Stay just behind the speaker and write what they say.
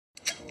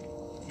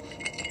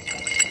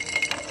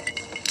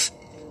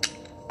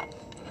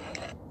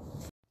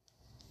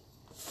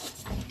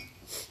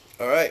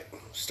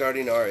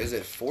starting our, is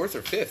it fourth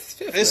or fifth?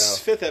 This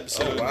now. fifth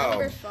episode. Oh, wow.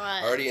 Number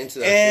 5. Already into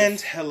that.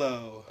 And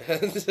hello.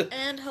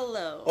 And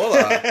hello.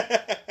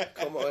 Hola.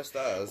 ¿Cómo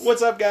estás?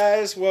 What's up,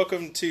 guys?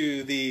 Welcome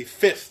to the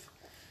fifth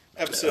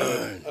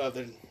episode of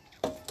the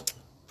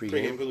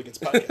Pre-Game Hooligans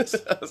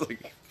podcast. I was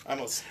like, I've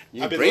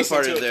been brain listening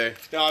farted to there.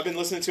 No, I've been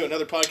listening to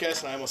another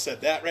podcast, and I almost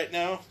said that right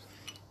now.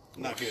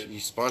 Not good. You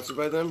sponsored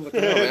by them? Look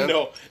at that, man.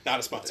 No, not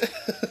a sponsor.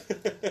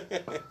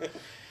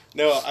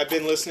 No, I've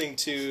been listening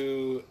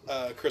to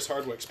Chris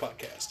Hardwick's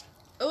podcast.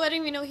 Oh, I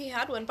didn't even know he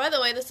had one. By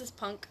the way, this is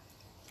Punk.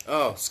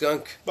 Oh,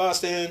 skunk.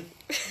 Boston.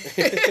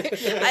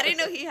 I didn't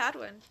know he had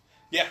one.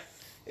 Yeah.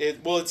 It's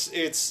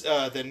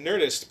the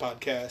Nerdist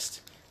podcast,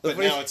 but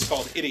now it's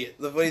called Idiot.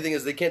 The funny thing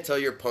is they can't tell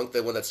you're Punk,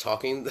 the one that's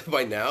talking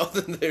by now.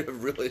 Then they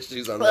have real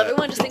issues on Well, that.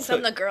 everyone just thinks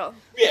I'm the girl.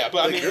 Yeah,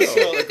 but I mean,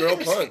 the girl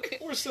Punk.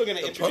 we're still going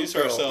to The introduce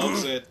punk girl.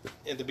 ourselves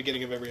at the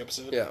beginning of every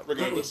episode. Yeah.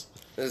 Regardless.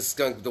 This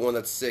skunk, the one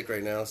that's sick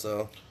right now,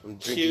 so I'm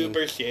drinking.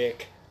 Super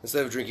sick.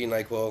 Instead of drinking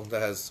NyQuil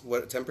that has,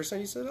 what, 10%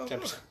 you said?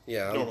 10%.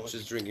 Yeah, I'm Normally.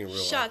 just drinking real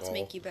Shots alcohol.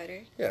 make you better.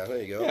 Yeah,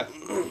 there you go.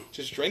 Yeah.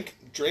 Just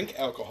drink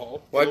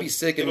alcohol. Why be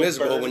sick and it'll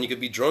miserable burn. when you could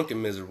be drunk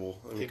and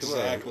miserable? I mean,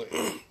 Exactly. come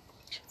on.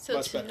 So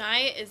Much better.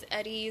 tonight is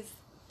Eddie's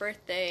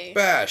birthday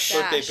Bash.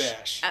 Birthday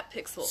bash. at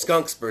Pixel.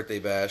 Skunk's birthday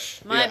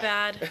bash. My Yeah.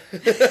 bad.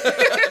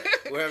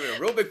 We're having a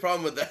real big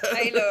problem with that.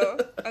 I know.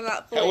 I'm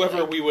not fully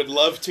However, like- we would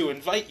love to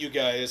invite you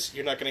guys.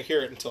 You're not going to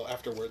hear it until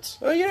afterwards.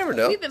 Well, you never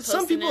know. We've been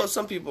Some posting people, it.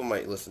 some people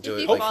might listen to if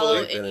it. you like, follow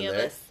right then any and of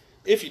there. us.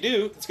 If you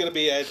do, it's going to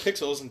be at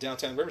Pixels in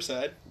downtown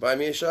Riverside. Buy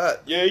me a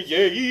shot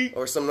Yay!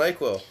 or some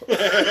NyQuil.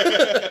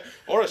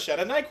 Or a shot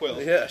of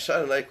NyQuil. Yeah,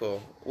 shot of NyQuil.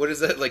 What is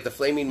that? Like the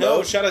flaming No,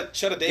 mo? shot of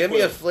Dayquil. Give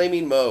me a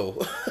flaming mo.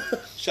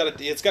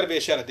 It's got to be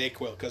a shot of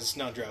Dayquil because it's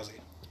non-drowsy.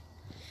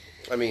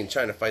 I mean,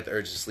 trying to fight the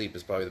urge to sleep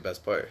is probably the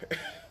best part.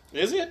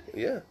 Is it?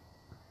 Yeah.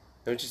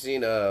 Haven't you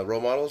seen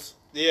Role Models?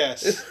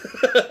 Yes.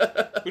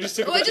 We just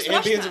took a Oh, I bunch just of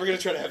watched Ambiens that. and we're going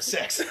to try to have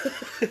sex.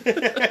 I've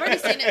already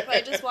seen it, but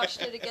I just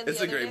watched it again. It's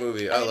the a other great day.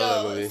 movie. I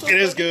love that movie. it's so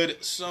It is funny.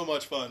 good. So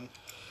much fun.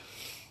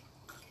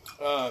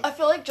 I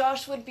feel like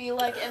Josh would be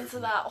like into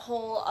that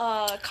whole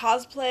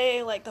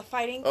cosplay, like the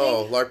fighting thing.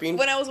 Oh, LARPing?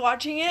 When I was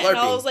watching it, and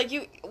I LARPing. was like,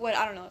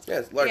 I don't know. Yeah,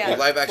 it's LARPing. Yeah.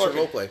 Live action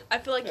LARPing. roleplay. I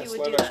feel like Yeah, you it's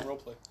would do live action that.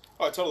 roleplay.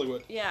 Oh, I totally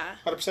would. Yeah.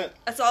 100%.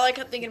 That's all I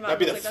kept thinking about.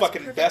 That'd be I was the like,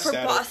 fucking that's best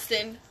perfect for at it.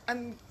 Boston.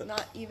 I'm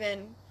not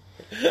even.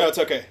 No, it's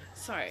okay.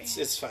 Sorry.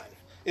 It's fine.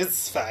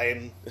 It's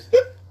fine.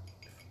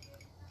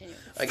 Anyways.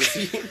 I can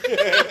see.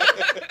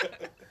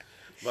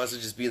 Must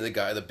just be the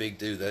guy, the big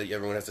dude that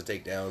everyone has to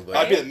take down. But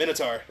I'd be the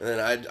Minotaur. and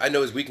then I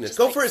know his weakness. Just,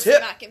 Go like, for his hip.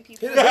 smacking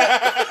people. Hit his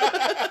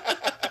hip.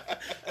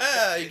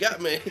 Ah, you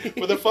got me.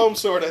 With a foam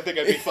sword, I think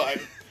I'd be fine.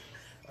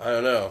 I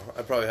don't know.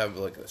 I probably have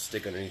like a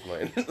stick underneath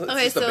mine. It's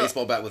Okay, just a so-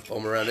 baseball bat with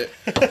foam around it.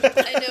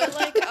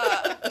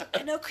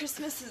 I know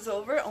Christmas is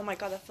over. Oh my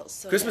god, that feels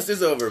so Christmas good.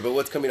 is over, but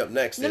what's coming up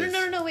next? No, is...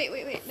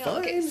 wait. No, Fine.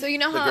 okay. So you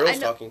know The how girl's I know.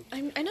 talking.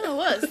 I know it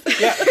was.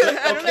 Yeah,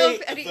 I don't know okay,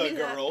 if Eddie the knew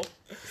that. girl.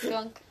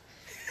 Skunk.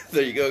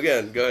 There you go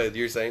again. Go ahead.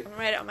 You're saying. I'm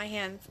right out my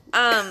hands.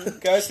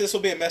 Guys, this will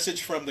be a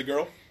message from the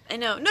girl. I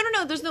know. No.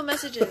 There's no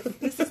messages.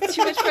 This is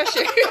too much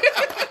pressure.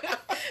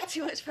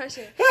 Too much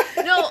pressure.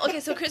 No. Okay.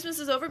 So Christmas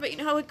is over, but you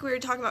know how like, we were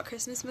talking about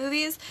Christmas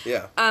movies.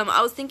 Yeah.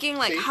 I was thinking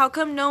like, See? how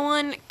come no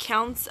one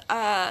counts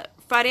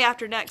Friday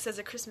After Next as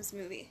a Christmas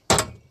movie?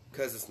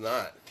 Because it's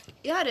not.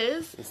 Yeah, it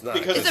is. It's not.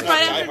 Because Is it's it not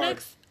Friday Die After Hard.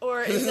 Next,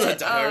 or It's is not it?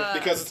 Die Hard.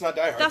 Because it's not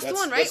Die Hard. That's the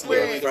one, right? That's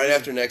literally Where- the Friday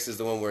reason. After Next is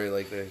the one where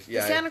like the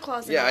Santa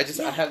Claus and Yeah, all. I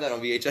Yeah. have that on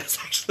VHS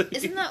actually.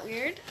 Isn't that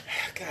weird?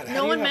 God, No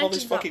how do one you have all these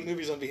mentions that. fucking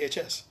movies on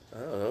VHS? I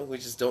don't know. We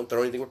just don't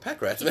throw anything with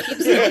pack rats, man.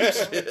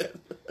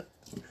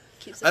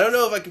 Keeps I don't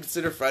know if I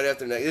consider Friday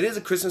After Next. It is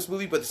a Christmas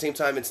movie, but at the same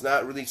time, it's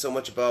not really so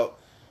much about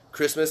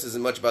Christmas as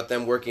much about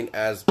them working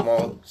as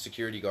mall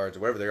security guards or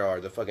whatever they are,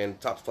 the fucking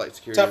top flight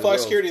security. Top in the flight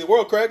world. security of the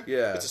world, Craig.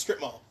 Yeah. It's a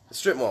strip mall.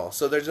 Strip mall.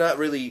 So they're not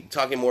really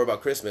talking more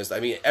about Christmas. I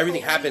mean,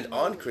 everything happened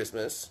on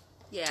Christmas.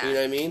 Yeah. You know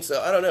what I mean?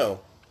 So I don't know.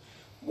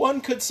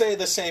 One could say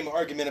the same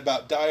argument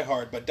about Die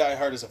Hard, but Die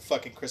Hard is a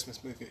fucking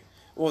Christmas movie.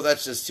 Well,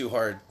 that's just too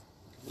hard.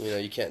 You know,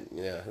 you can't.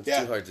 Yeah, it's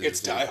Yeah, too hard to. it's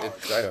do. Die Hard.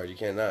 It's Die Hard. You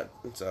cannot.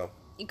 So.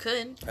 You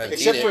could. I haven't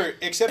Except seen it.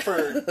 except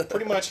for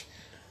pretty much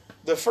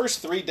the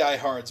first 3 Die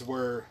Hards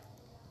were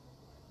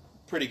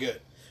pretty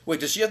good. Wait,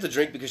 does she have to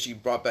drink because she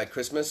brought back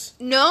Christmas?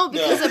 No,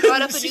 because No. I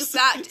brought up a new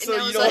fact, and So I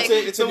you was don't. like,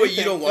 it's a so new wait, you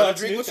thing. don't No, want to it's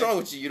a drink? new What's thing. wrong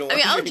with you? You don't I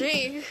want mean, I'll to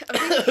drink? drink.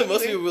 I'm drinking.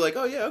 Most people were like,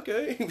 "Oh yeah,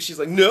 okay." She's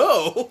like,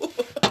 "No."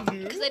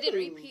 Because I did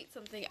repeat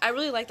something. I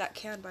really like that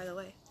can, by the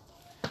way.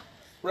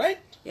 Right?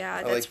 Yeah,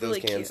 I that's like those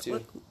really cans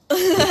cute.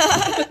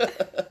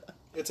 too.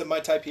 It's a Mai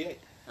Tai PA.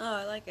 Oh,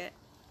 I like it.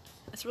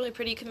 It's really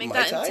pretty. You can make Mai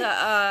that Tai? into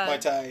Mai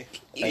Tai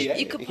PA.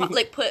 you could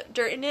like put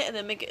dirt in it and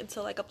then make it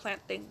into like a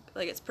plant thing.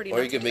 Like it's pretty. Or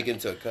you nice could to make do. it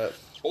into a cup.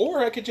 Or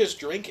I could just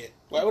drink it.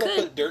 Why would I could.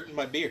 put dirt in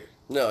my beer?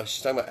 No,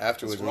 she's talking about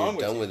afterwards What's when you're wrong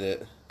with done you? with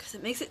it. Because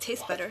it makes it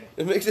taste better.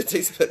 It makes it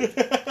taste better.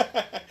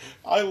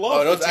 I love. Oh,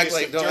 the don't act taste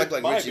like of don't dirt act like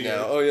in my Richie beer.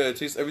 now. Oh yeah,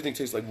 everything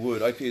tastes like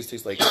wood. IPAs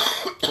taste like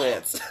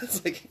plants.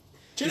 It's like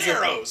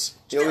Gennaro's.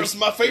 He always- Gennaro's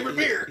my favorite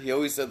beer. He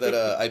always said that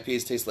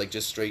IPAs taste like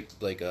just straight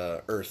like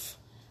earth.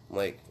 I'm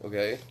like,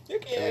 okay.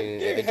 Okay, I mean,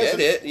 yeah, I it has get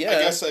it, yeah. I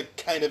guess a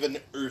kind of an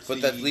earthy...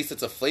 But at least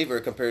it's a flavor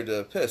compared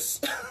to piss.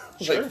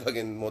 Sure. Like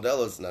fucking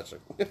Modelo's not sure.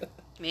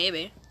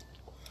 Maybe.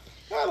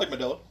 I like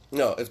Modelo.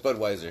 No, it's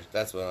Budweiser.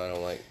 That's what I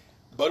don't like.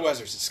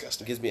 Budweiser's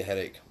disgusting. It gives me a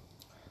headache.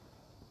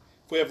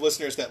 If we have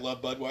listeners that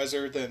love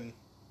Budweiser, then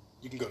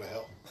you can go to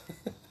hell.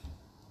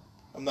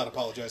 I'm not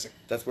apologizing.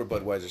 That's where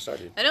Budweiser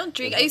started. I don't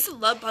drink. I used to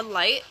love Bud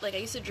Light. Like, I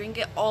used to drink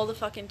it all the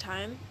fucking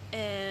time.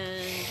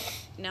 And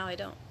now I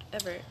don't.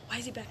 Ever. Why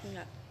is he backing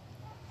up?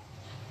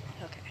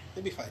 Okay.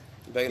 It'd be fine.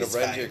 Backing up It's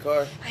right fine. into your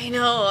car. I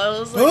know. I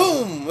was like...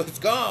 Boom! It's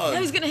gone! Now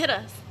he's gonna hit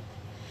us.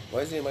 Why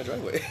is he in my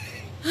driveway?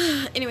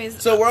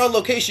 Anyways. So we're on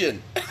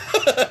location.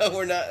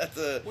 We're not at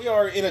the... We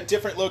are in a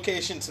different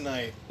location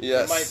tonight.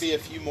 Yes. There might be a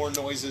few more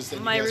noises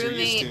than My you guys are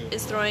roommate used to.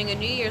 is throwing a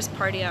New Year's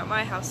party at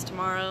my house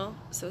tomorrow.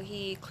 So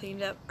he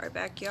cleaned up our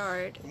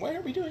backyard. And why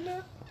are we doing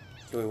that?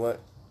 Doing what?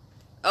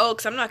 Oh,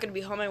 because I'm not going to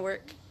be home. I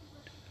work.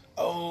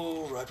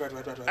 Oh, right.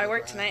 I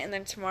work tonight, and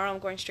then tomorrow I'm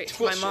going straight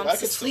to Well, my shit, I mom's to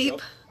could still sleep.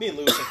 go. Me and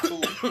Lewis are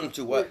cool.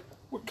 To what?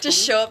 We're cool.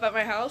 Just show up at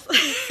my house.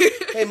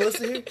 Hey,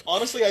 Melissa here?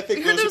 Honestly, I think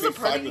You heard Lewis there would was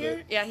be a fine party with here?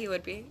 it. Yeah, he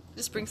would be.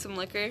 Just bring some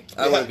liquor.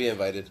 I want to be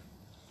invited.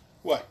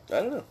 What? I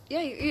don't know.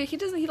 Yeah, he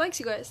doesn't. He likes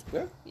you guys.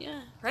 Yeah.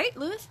 Yeah. Right,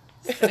 Lewis?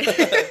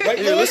 Right,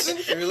 You're Lewis?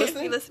 listening? You're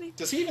listening? You listening?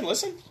 Does he even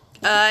listen?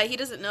 He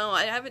doesn't know.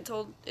 I haven't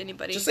told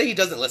anybody. Just say he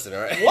doesn't listen,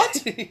 all right?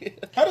 What?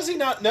 How does he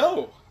not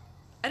know?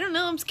 I don't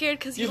know. I'm scared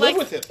because You live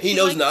with him. He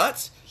knows likes,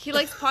 not? He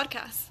likes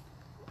podcasts.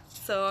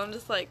 So I'm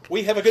just like,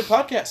 We have a good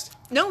podcast.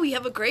 no, we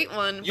have a great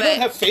one. You but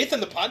don't have faith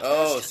in the podcast?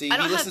 Oh, see, I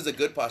he don't listens to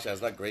good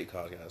podcasts, not great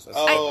podcasts. That's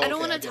Oh. I don't okay,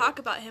 want I to get talk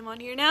about him on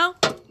here now.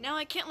 Now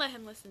I can't let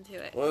him listen to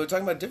it. Well, we're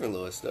talking about different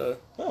Lewis.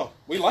 Oh,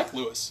 we like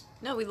Lewis.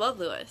 No, we love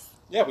Lewis.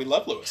 Yeah, we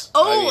love Lewis.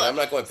 Oh, I mean, I'm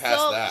not going past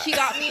so that. he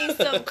got me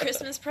some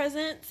Christmas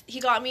presents. He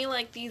got me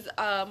like these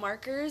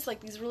markers, like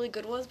these really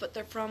good ones, but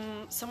they're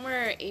from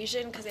somewhere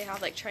Asian because they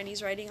have like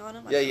Chinese writing on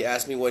them. Yeah, he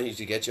asked me when he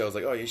should get you. I was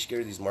like, oh, you should get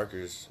her these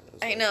markers.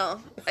 I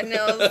know. I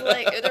was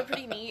like, they're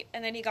pretty neat.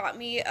 And then he got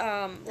me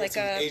like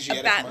some a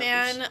Asiatic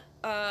Batman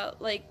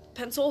like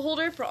pencil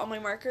holder for all my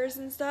markers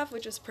and stuff,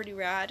 which was pretty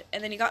rad.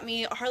 And then he got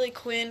me a Harley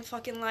Quinn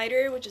fucking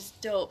lighter, which is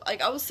dope.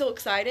 Like I was so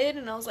excited,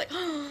 and I was like,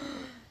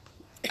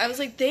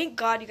 thank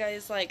God you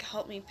guys like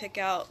helped me pick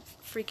out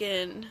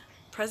freaking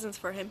presents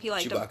for him. He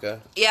liked Chewbacca.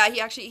 them. Yeah,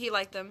 he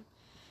liked them.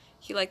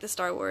 He liked the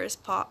Star Wars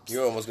pops.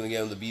 You're almost going to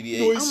get him the BB-8.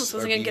 Nice. I almost or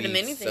wasn't gonna get him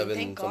BB-7 anything.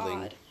 Thank something.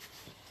 God.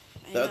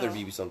 I The other know.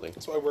 BB something.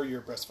 That's why we're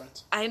your best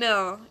friends. I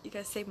know. You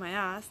guys saved my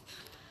ass.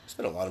 I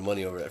spent a lot of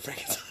money over at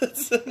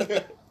Frank's.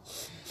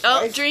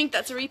 Oh, Nice. drink.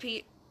 That's a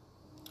repeat.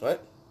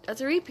 What?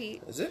 That's a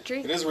repeat. Is it?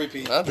 Drink. It is a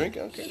repeat. I'll drink.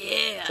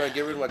 Okay. Yeah. Trying to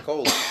get rid of my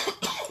cold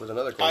with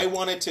another cold. I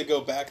wanted to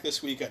go back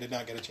this week. I did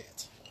not get a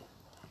chance.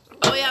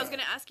 Oh yeah, I was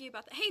gonna ask you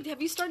about that. Hey,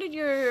 have you started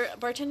your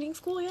bartending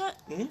school yet?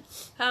 Mm-hmm.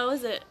 How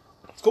is it?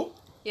 It's cool.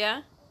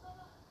 Yeah.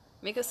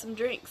 Make us some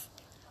drinks.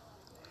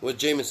 With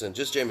Jameson.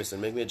 Just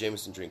Jameson. Make me a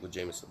Jameson drink with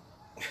Jameson.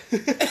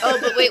 Oh,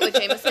 but wait, with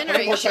Jameson? How Are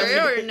many you more times sure, you-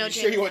 or you no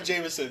sure Jameson? you want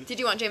Jameson? Did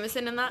you want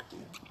Jameson in that?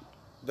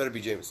 Better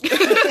be Jameson.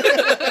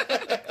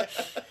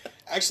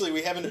 Actually,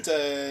 we haven't.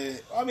 I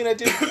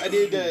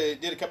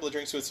did a couple of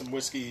drinks with some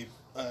whiskey.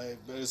 But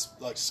it's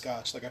like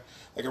scotch, like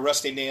a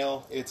rusty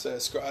nail. It's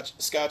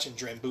scotch and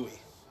drambuie.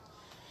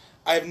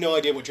 I have no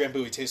idea what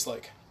drambuie tastes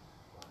like.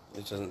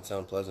 It doesn't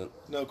sound pleasant.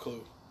 No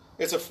clue.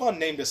 It's a fun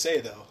name to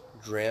say though.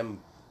 Drambuie.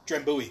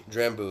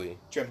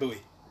 Drambuie.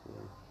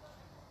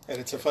 And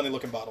it's a funny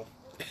looking bottle.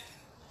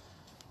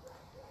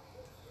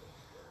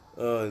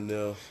 Oh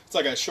no. It's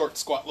like a short,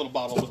 squat little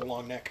bottle with a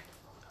long neck.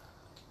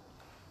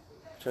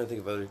 I'm trying to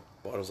think of other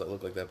bottles that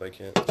look like that, but I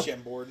can't.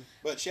 Chambord.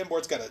 But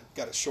Chambord's got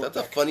a short That's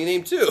a neck. funny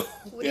name too.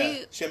 What Yeah, do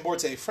you...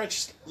 Chambord's a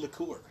French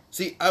liqueur.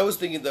 See, I was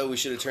thinking though we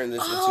should have turned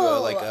this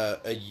into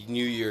a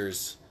New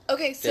Year's.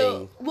 Okay, so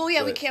thing, well,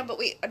 yeah, we but- can, but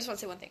wait, I just want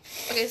to say one thing.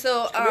 Okay,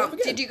 so Come up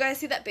again. did you guys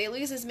see that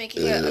Bailey's is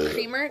making a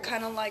creamer,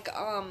 kind of like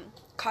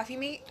Coffee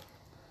Mate?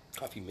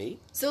 Coffee mate?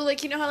 So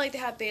like you know how like they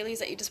have Bailey's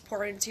that you just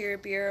pour into your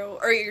beer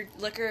or your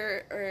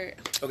liquor or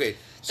Okay,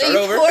 that start you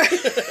over. pour-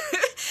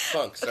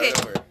 Funk, start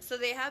Okay, over. so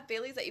they have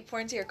Bailey's that you pour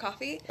into your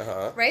coffee,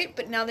 Uh-huh. right?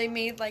 But now they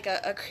made like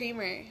a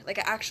creamer, like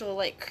an actual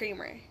like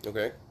creamer.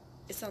 Okay.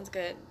 It sounds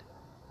good,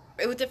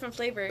 with different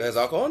flavors. That has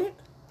alcohol in it?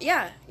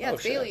 Yeah, Oh,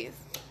 it's shit. Bailey's.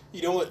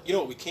 You know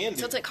what we can do?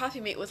 So it's like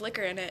Coffee Mate with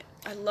liquor in it.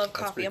 I love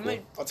coffee. pretty I'm gonna.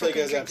 cool. I'll tell you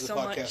guys fucking after the drink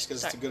so much. podcast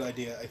because it's a Sorry. good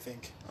idea, I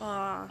think.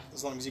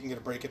 As long as you can get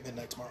a break at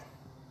midnight tomorrow.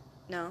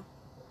 No.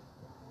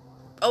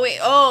 Oh wait.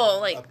 Oh,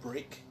 like A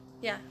break?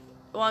 yeah.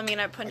 Well, I mean,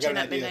 I I punch got in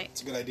an at idea. midnight.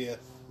 It's a good idea.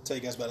 I'll tell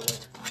you guys about it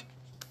later.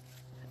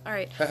 All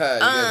right. Haha, you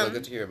guys will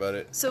get to hear about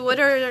it. So what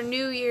are our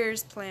New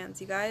Year's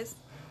plans, you guys?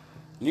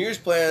 New Year's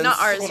plans. Not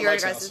ours. Going to Your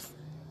Mike's guys'. house.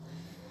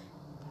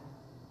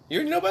 You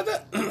already know about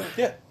that?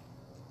 Yeah.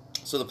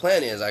 So the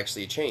plan is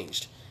actually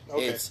changed.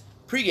 Okay. It's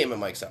pregame at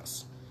Mike's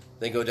house.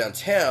 Then go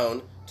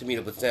downtown to meet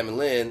up with Sam and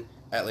Lynn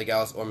at Lake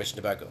Alice or Mission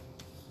Tobacco.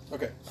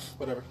 Okay.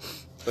 Whatever.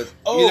 But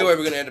Oh. either way, we're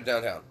going to end up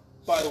downtown.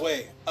 By the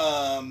way,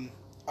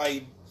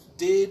 I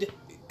did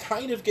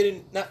kind of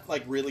not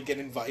like really get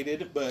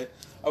invited, but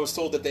I was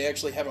told that they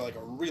actually have like a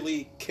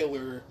really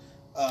killer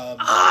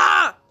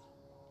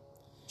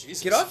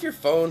Jesus. Get off your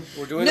phone.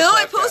 We're doing a No, podcast.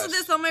 I posted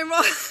this on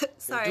my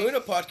Sorry. We're doing a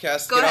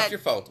podcast. Go Get ahead. off your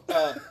phone.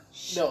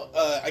 No,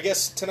 I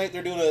guess tonight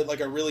they're doing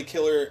a really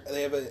killer.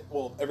 They have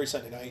every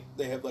Sunday night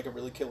they have like a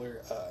really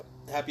killer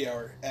happy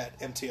hour at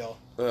MTL.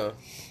 Uh-huh.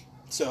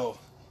 So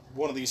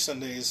one of these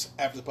Sundays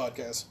after the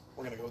podcast,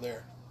 we're gonna go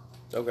there.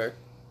 Okay.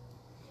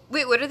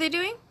 Wait, what are they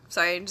doing?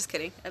 Sorry, I'm just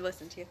kidding. I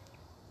listened to you.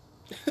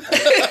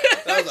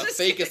 That was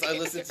the fakest I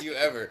listened to you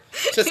ever.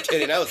 Just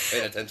kidding. I was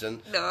paying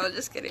attention. No, I'm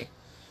just kidding.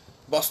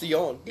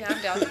 Bosstone. Yeah,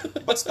 I'm down.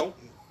 Bosstone.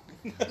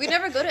 We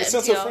never go to It MTL.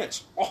 sounds so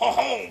French.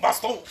 Oh,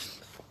 Bosstone.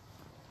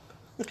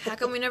 How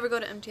come we never go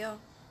to MTL?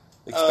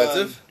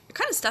 Expensive? You're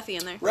kind of stuffy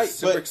in there. Right,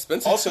 Super but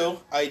expensive.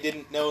 also, I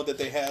didn't know that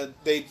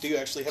they do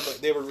actually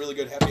have they have a really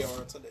good happy hour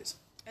on Sundays.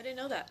 I didn't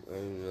know that. I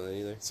didn't know that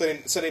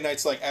either. Sunday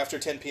nights, like after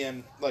 10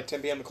 p.m., like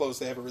 10 p.m. to close,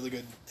 they have a really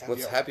good happy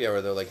What's hour. happy hour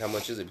though? Like how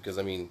much is it? Because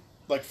I mean,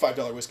 Like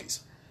 $5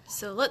 whiskeys.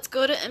 So let's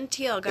go to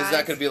MTL, guys. it's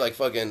not gonna be like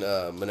fucking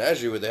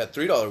Menagerie where they had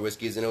 $3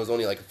 whiskeys and it was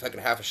only like a fucking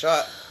half a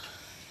shot.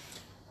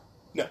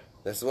 No.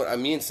 That's what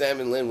me and Sam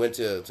and Lynn went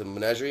to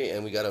Menagerie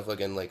and we got a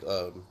fucking like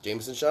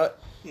Jameson shot.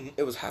 Mm-hmm.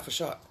 It was half a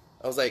shot.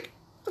 I was like,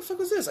 what the fuck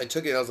was this? I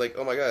took it and I was like,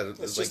 oh my god.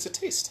 It's just like, a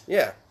taste.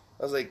 yeah.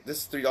 I was like, this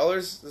is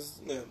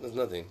 $3? Yeah. That's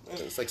nothing.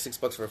 It's like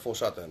 $6 for a full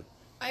shot then.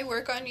 I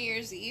work on New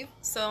Year's Eve,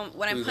 so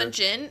when I Loser. punch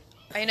in,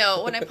 I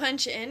know, when I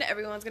punch in,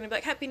 everyone's going to be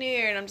like, Happy New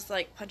Year, and I'm just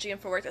like, punching in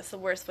for work, that's the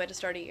worst way to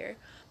start a year.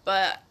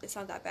 But it's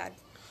not that bad.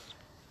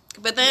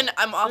 But then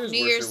I'm off There's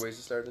New worse Year's... ways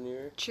to start the new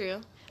year.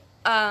 True.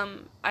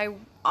 I'm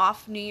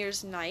off New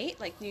Year's night,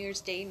 like New Year's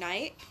Day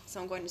night,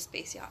 so I'm going to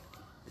Space Yacht.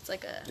 It's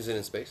like a Is it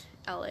in space?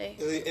 LA.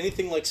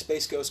 Anything like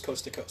Space Ghost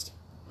Coast to Coast.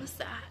 What's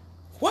that?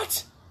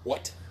 What?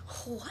 What?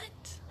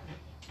 What?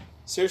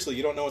 Seriously,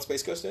 you don't know what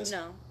Space Ghost is?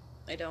 No,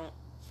 I don't.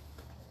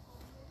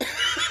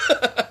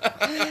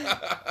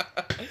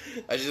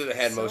 I just did a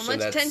hand So motion much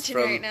that's tension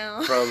from, right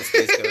now. from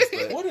Space Coast.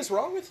 But What is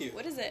wrong with you?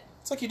 What is it?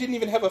 It's like you didn't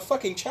even have a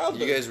fucking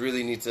childhood. you guys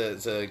really need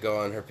to go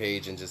on her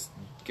page and just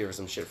give her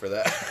some shit for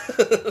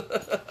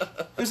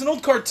that. There's an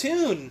old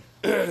cartoon.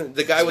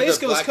 The guy with Space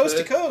the Ghost black Coast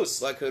hood, to Coast.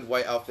 black hood,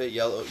 white outfit,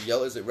 yellow.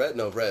 Is it red?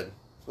 No, red.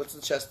 What's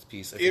the chest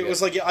piece? I It forget.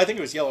 was like, I think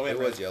it was yellow and It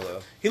red. was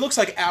yellow. He looks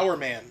like Our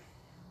Man.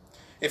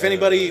 If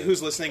anybody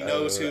who's listening I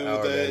knows don't who know who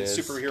Our the Man is.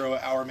 superhero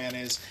Our Man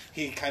is,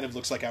 he kind of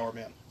looks like Our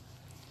Man.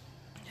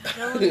 I don't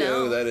I don't know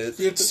know. who that is.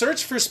 Dude,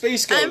 search for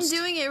Space Ghost. I'm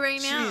doing it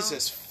right now.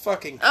 Jesus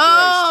fucking Christ.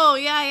 Oh,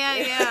 yeah.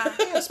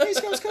 Yeah, Space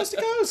Ghost Coast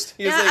to Coast.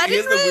 He has, Yeah, I he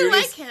has didn't the really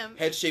weirdest like him.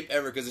 head shape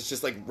ever because it's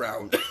just like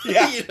round.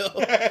 Yeah. You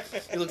know?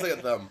 He looks like a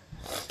thumb.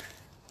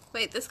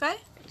 Wait, this guy?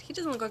 He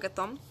doesn't look like a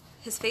thumb.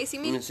 His face, you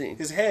Let me mean? see.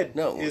 His head.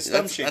 No, his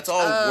thumb that's, shape. that's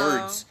all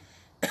Oh. words.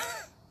 Those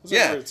are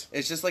Yeah, words.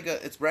 it's just like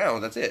it's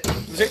round. That's it.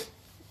 Is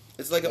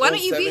It's like a Why old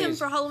don't you be him 70s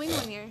for Halloween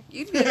one year?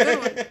 You'd be a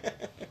good one.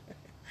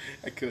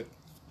 I could.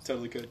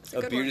 Totally could.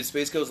 a good bearded one.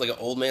 space ghost, like an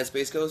old man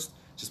space ghost.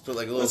 Just put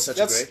like a little touch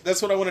of gray.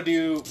 That's what I want to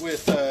do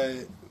with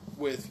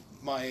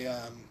my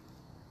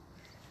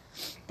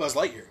Buzz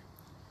Lightyear.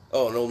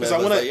 Oh, an old man. Because I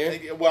Buzz want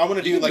Lightyear? to. Well, I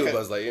want to You do can like do a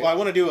Buzz Lightyear. Well, I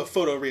want to do a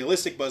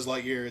photorealistic Buzz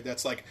Lightyear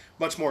that's like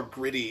much more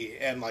gritty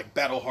and like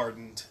battle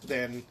hardened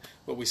than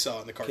what we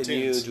saw in the cartoons. Can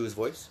you do his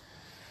voice?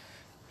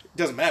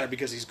 Doesn't matter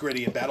because he's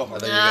gritty and battle I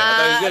hardened.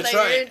 thought he was gonna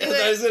try you it. were I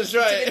thought he was gonna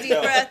try Took a it. deep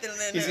No. breath and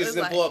then He's it just was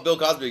gonna like, pull up Bill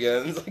Cosby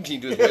again. It's like, can you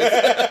do his voice?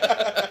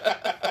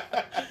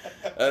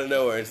 Out of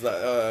nowhere, it's not.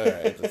 Oh, all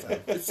right,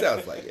 it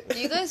sounds like it. Do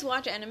you guys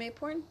watch anime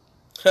porn?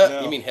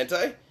 No. You mean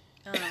hentai?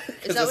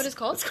 Is that what it's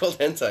called? It's called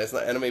hentai. It's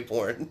not anime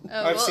porn.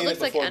 Oh, I've well, seen it it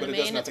looks before, like but anime it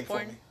does and it's nothing for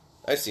porn. me.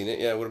 I've seen it.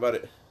 Yeah. What about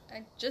it?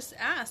 I just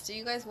asked. Do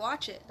you guys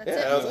watch it? That's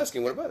Yeah, I was it.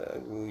 asking. What about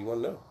it? You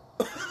want to know?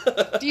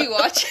 Do you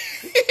watch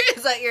it?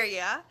 Is that your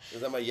yeah?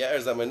 Is that my yeah or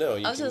is that my no?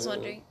 You I was can- just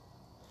wondering.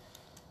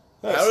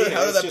 No, I've How seen did it. how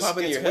did It's that just- pop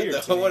into it's your head? weird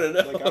Though? to I me. want to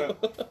know. Like, I don't-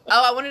 Oh,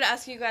 I wanted to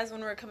ask you guys when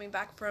we were coming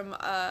back from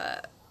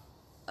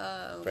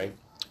Frank.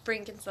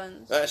 Frank and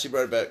Sons. Ah, she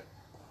brought it back.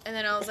 And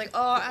then I was like,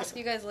 oh, I'll ask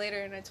you guys later,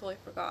 and I totally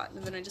forgot.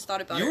 And then I just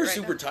thought about it You were right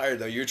super now. tired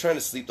though. You were trying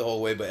to sleep the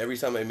whole way, but every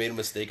time I made a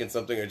mistake in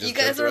something or just You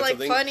guys joked were about like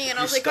something, funny, and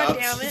I you was like, God stopped.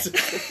 damn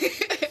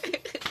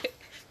it.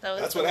 That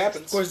was That's the what worst.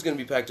 happens. Of course, it's gonna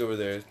be packed over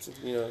there. It's,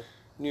 New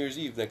Year's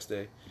Eve next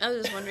day. I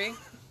was just wondering.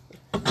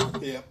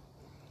 Yeah.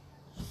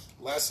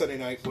 Last Sunday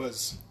night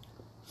was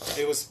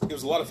a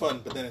lot of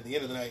fun, but then at the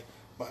end of the night,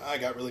 my eye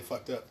got really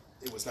fucked up.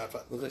 It was not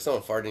fun. Looks like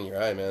someone farted in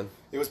your eye, man.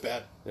 It was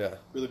bad, Yeah,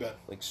 really bad.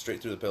 like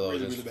straight through the pillow.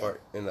 Really, just really bad.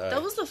 fart in the eye.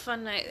 That was a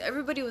fun night.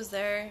 Everybody was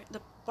there.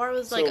 The bar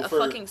was So like a for-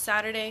 fucking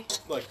Saturday.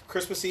 Like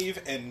Christmas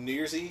Eve and New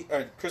Year's Eve,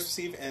 or Christmas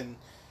Eve and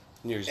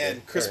New Year's and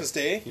Day. Christmas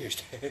Day. New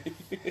Year's Day.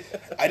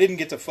 I didn't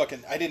get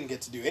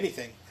to do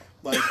anything.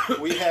 Like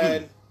we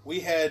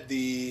had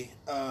the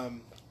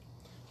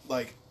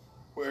like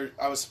where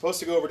I was supposed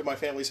to go over to my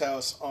family's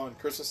house on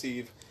Christmas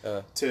Eve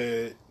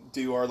to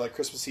do our like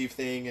Christmas Eve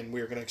thing, and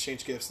we were gonna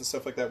exchange gifts and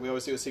stuff like that. We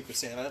always do a Secret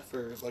Santa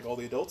for like all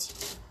the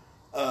adults.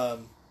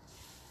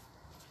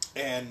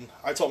 And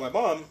I told my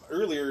mom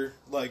earlier,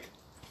 like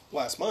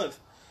last month,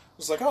 I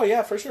was like, oh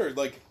yeah, for sure,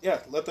 like yeah,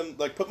 let them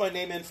like put my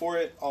name in for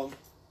it. I'll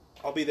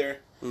be there.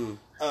 And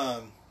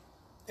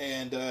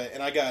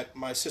I got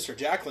my sister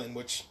Jacqueline,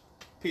 which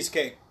piece of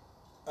cake.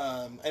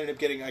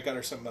 I got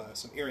her some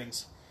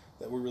earrings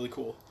that were really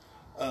cool.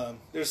 They're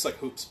just like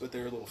hoops, but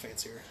they're a little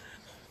fancier.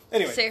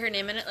 Anyway. Say her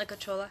name in it like a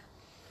chola.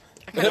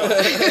 No.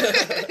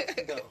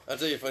 I'll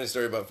tell you a funny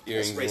story about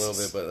earrings in a little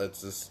bit, but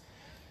that's just...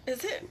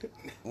 Is it?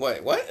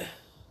 What?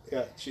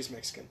 Yeah, she's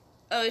Mexican.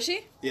 Oh, is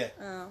she? Yeah.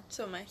 Oh,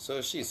 so am I. So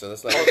is she, so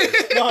that's not...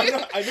 No,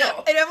 I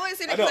know. And I'm only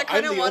saying it because I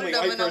kind of wanted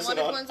them, I'm and I the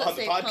only wanted white ones person that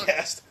say on the punk.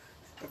 podcast.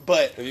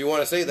 But If you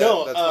want to say that,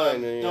 no, that's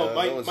fine. no, no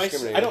I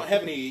don't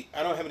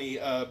have any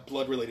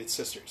blood related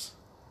sisters.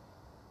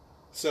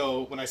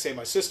 So when I say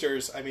my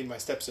sisters, I mean my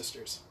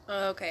stepsisters.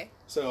 Oh, okay.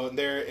 So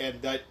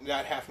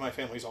not half my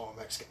family's all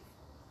Mexican.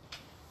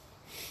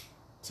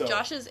 So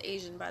Josh is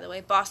Asian, by the way.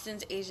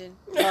 Boston's Asian.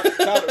 not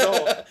at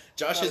all.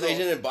 Josh Not is at all.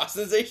 Asian and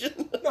Boston's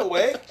Asian? No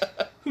way.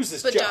 Who's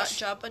this But Josh?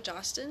 Jabba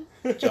Jostin?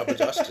 Jabba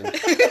Justin.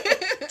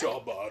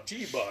 Jabba,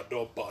 jiba,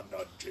 doba,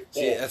 naji.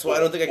 See, that's why I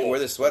don't think I can wear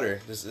this sweater.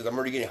 I'm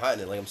already getting hot in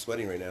it, like I'm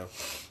sweating right now.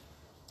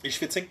 You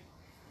schwitzing?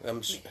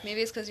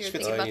 Maybe it's because you were Schwitz.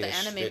 thinking about Oh, the yeah,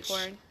 anime schwitz.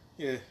 porn.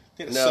 Yeah.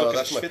 No,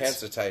 that's my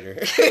pants are tighter.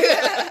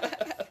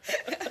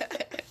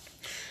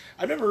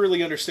 I've never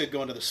really understood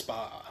going to the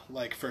spa,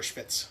 like, for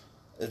schwitz.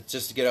 It's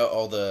just to get out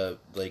all the,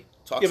 like,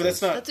 toxins. Yeah, but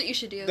that's not... That's what you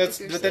should do. That's- if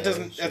you're but sick. that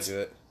doesn't- You should that's- do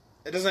it.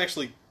 It doesn't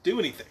actually do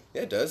anything.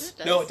 Yeah, it does. It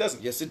does. No, it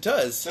doesn't. Yes, it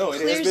does. No,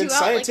 it Clears has been you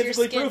out like your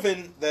scientifically skin.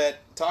 proven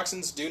that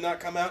toxins do not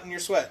come out in your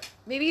sweat.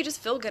 Maybe you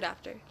just feel good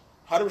after.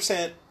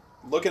 100%.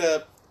 Look it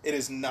up. It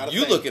is not a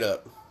You thing. look it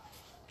up.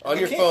 On I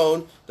your can't.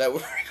 phone that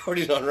we're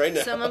recording on right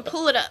now. Someone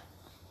pull it up.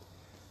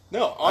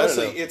 No, I don't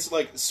honestly, know. it's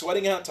like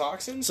sweating out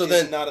toxins So is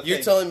then not a you're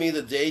thing. telling me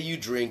the day you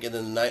drink and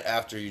then the night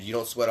after you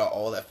don't sweat out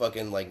all that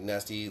fucking like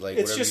nasty like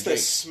it's whatever just you the drink.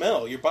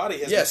 smell. Your body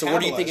has Yeah, so where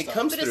do you think metabolized it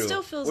comes But it through?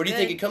 still feels Where do you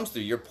think good. it comes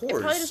through? Your It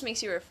pores. probably just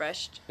makes you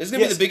refreshed. This is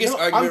gonna be the biggest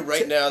argument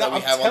right now that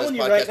we have on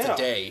this podcast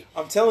today.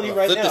 I'm telling you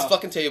right Flip now. this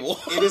fucking table.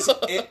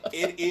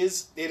 it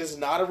is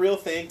not a real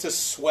thing to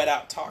sweat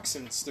out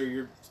toxins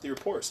through your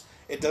pores.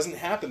 It doesn't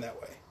happen that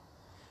way.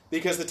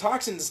 Because the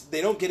toxins,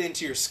 they don't get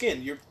into your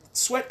skin. Your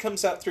sweat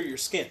comes out through your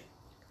skin.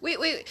 Wait,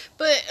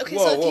 but okay.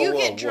 Whoa, So if whoa, you whoa,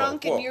 get whoa,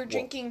 drunk whoa, and you're whoa,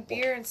 drinking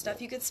beer and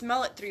stuff, you could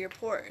smell it through your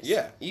pores.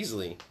 Yeah,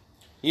 easily.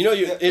 You know,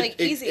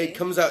 easy. it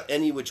comes out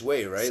any which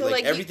way, right? So, like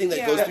like, everything that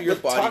yeah. goes through your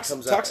The body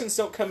comes out. Toxins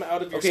don't come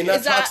out of your Okay, skin. not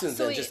Is that- toxins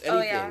so then, just oh,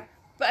 anything. yeah.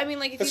 But I mean,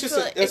 like if That's you just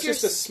feel that's if you're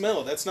just a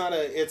smell. That's not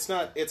it's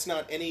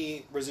not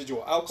any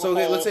residual alcohol. So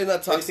okay, let's say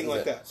not toxins anything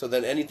like then. that. So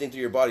then anything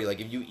through your body, like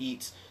if you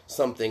eat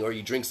something or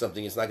you drink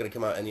something, it's not going to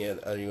come out any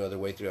other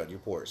way throughout your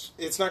pores.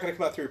 It's not going to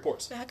come out through your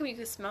pores. so how come you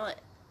could smell it?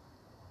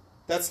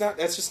 That's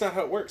just not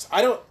how it works.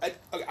 I don't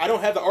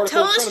have the article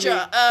Tell in us,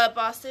 front of me.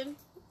 Boston.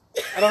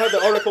 I don't have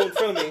the article in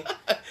front of me.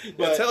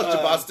 But, Tell us,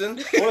 Boston.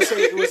 I want to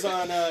say it was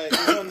on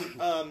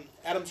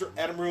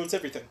Adam Ruins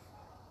Everything.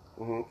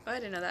 Oh, I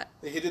didn't know that.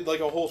 He did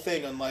like a whole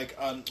thing on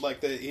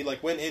he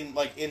went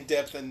in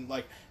depth and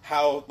like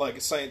how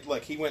like science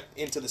he went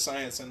into the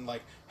science and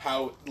like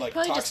how like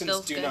Probably just toxins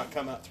feels do good. not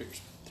come out through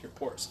your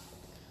pores.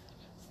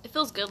 It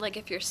feels good, like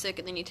if you're sick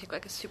and then you take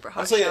like a super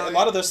hot Honestly, shower. a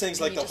lot of those things,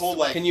 and like you the just whole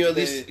sweat. like Can you at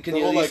the- least the can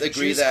you whole, at least like,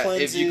 agree juice that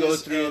if you go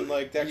cleanses through and,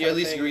 like, that can you kind at of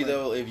least thing, agree like-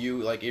 though if you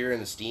like you're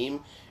in the steam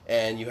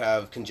and you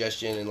have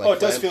congestion and like Oh, it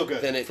does phlegm, feel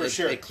good, then it for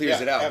sure. it clears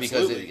Yeah, it out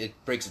absolutely. because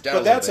it breaks it down.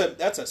 But a little bit.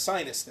 that's a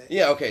sinus thing.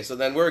 Yeah, okay, so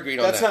then we're agreed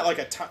on That's that. not like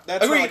that's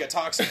Agreed. not like a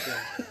toxin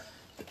thing.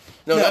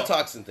 no, no. not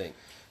toxin thing.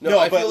 No, No,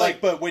 I but feel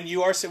but when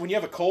you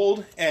have a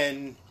cold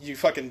and you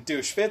fucking do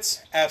a schwitz,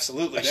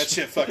 absolutely, that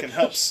shit fucking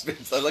helps.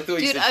 I like the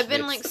way you Dude, said I've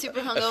been schwitz. like super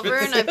hungover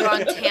and I've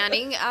gone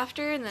tanning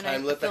after, and then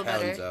Time I let the feel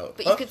hounds better. out.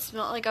 But Huh? you could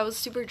smell like I was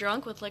super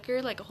drunk with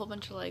liquor, like a whole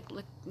bunch of like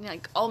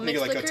all You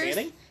mixed like go liquors.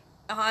 tanning?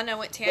 And I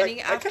went tanning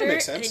That kinda after,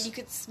 makes and sense. then you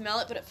could smell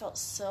it, but it felt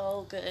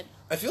so good.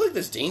 I feel like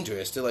that's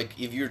dangerous to like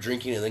if you're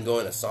drinking and then go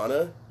in a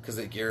sauna because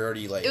like, you're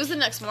already like It was the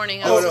next morning.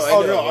 Oh, no,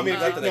 I know. I mean,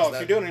 Not the no. next If night.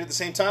 you're doing it at the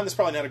same time, that's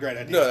probably not a great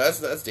idea. No,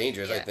 that's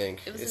dangerous. I Yeah,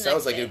 think it was it the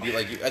sounds next like day. it'd be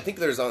like I think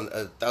there's on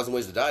 1,000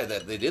 Ways to Die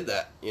that they did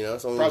that. You know,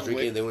 someone was Probably.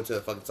 drinking, they went to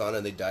the fucking sauna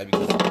and they died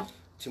because of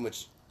too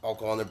much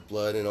alcohol in their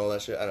blood and all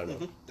that shit. I don't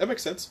know. That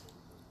makes sense.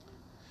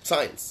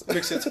 Science. That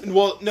makes sense.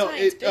 Well, no,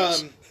 Science,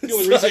 bitch. the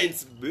only reason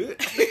Science,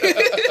 bitch.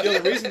 the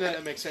only reason that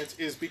it makes sense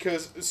is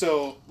because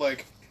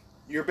like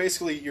you're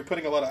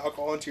putting a lot of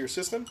alcohol into your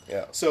system.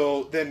 Yeah.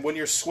 So then when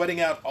you're sweating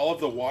out all of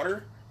the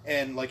water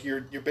and like you're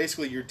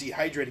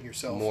dehydrating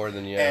yourself More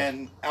than, yeah.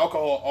 and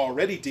alcohol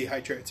already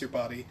dehydrates your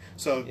body.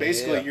 So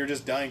basically yeah. you're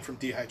just dying from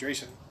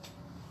dehydration.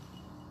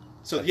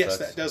 So That yes,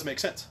 sucks. that does make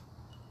sense.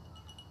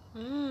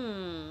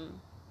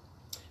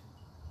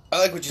 I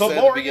like what you The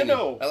said. more at the you beginning.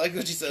 know. I like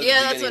what you said. Yeah, at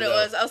the that's what it beginning,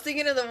 was. I was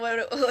thinking of what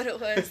it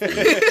was.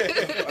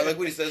 though. I like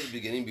what he said at the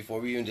beginning before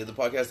we even did the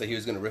podcast that he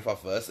was going to riff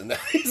off of us, and now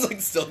he's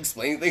like still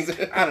explaining things.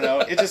 I don't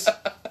know. It just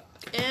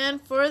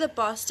And for the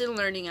Boston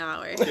Learning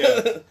Hour.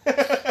 yeah.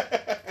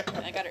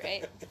 I got it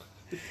right.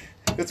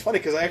 It's funny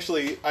because I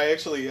actually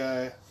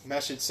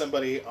messaged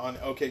somebody on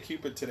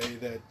OkCupid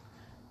today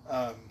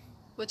that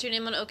What's your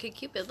name on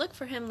OkCupid? Look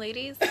for him,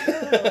 ladies. let's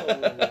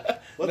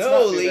no,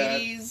 not do that.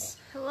 ladies.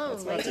 Hello,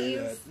 Let's not do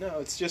ladies. that. No,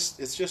 it's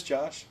just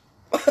Josh.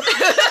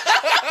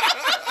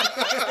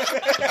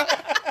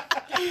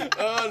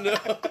 Oh no.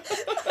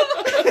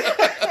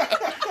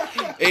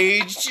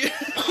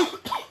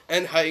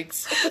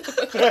 hikes.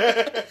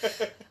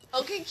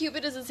 Okay,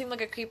 Cupid doesn't seem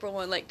like a creeper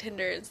one like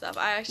Tinder and stuff.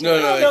 I actually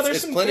No, there's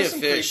it's some- plenty there's of some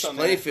fish. creeps on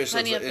Plenty there. of fish.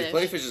 Plenty of fish.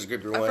 Plenty of fish is a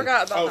creeper I one.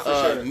 forgot about Oh, that for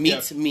one. sure.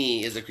 Meet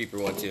Me is a creeper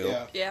one too.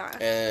 Yeah. Yeah.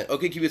 And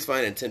OkCupid's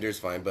fine and Tinder's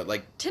fine, but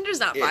like Tinder's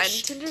not Ish. fine.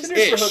 Tinder's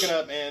Ish. for hooking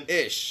up, man.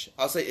 ish.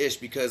 I'll say ish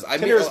because I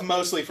Tinder is met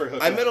mostly for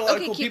hooking I met a up. lot of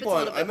Okay, cool Cupid's people a on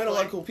little I bit met a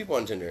lot of cooler. cool people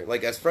on Tinder.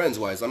 Like as friends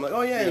wise. I'm like,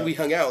 oh yeah, Yeah. and we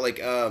hung out. Like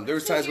there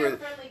was times where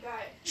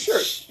Sure.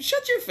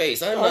 shut your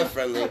face. I'm I not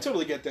friendly.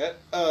 totally get that.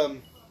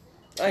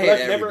 I But hate I've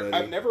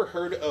everybody. never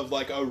heard of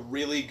like a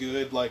really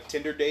good like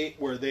Tinder date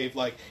where they've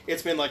like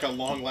it's been like a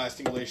long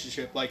lasting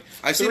relationship. Like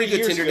I've seen a 3 good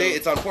years Tinder ago- date.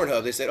 It's on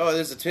Pornhub. They said, "Oh,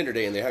 there's a Tinder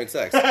date and they're having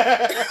sex."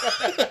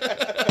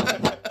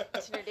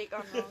 Tinder date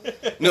gone wrong.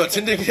 No,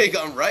 Tinder date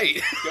gone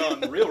right.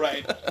 Gone real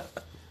right.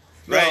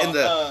 Right No,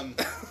 in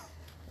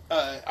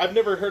the. I've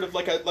never heard of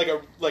like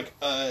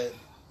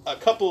a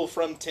couple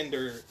from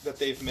Tinder that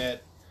they've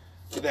met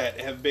that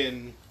have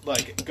been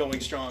like going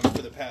strong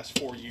for the past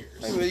 4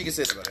 years. I mean, you can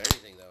say that about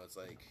anything though. It's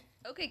like.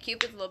 Okay,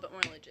 Cupid's a little bit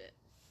more legit.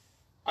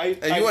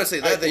 If you want to say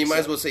that, then you think might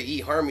as so. well say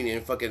eHarmony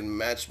and fucking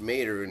Match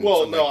Mater and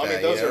Well, something no, like I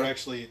mean that, those you know? are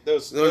actually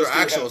those Those are do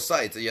actual have-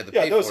 sites that you have to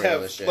Yeah, pay those for and all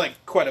have this shit.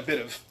 like quite a bit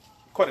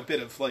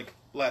of like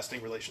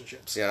lasting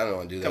relationships. Yeah, I don't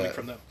want to do coming that.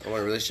 from them. I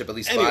want a relationship at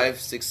least Anyway.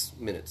 5-6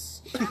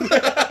 minutes.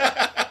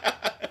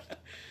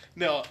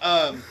 No,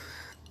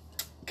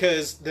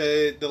 because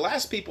the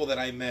last people that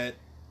I met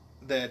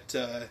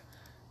that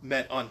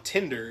met on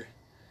Tinder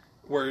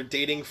were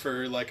dating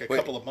for like a Wait,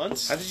 couple of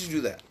months. How did you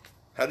do that?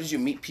 How did you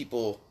meet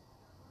people,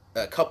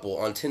 a couple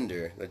on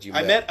Tinder that you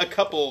met? I met a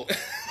couple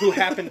who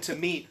happened to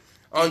meet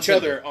on each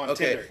Tinder. other on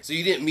Okay, Tinder. so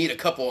you didn't meet a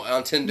couple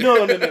on Tinder?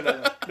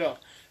 No.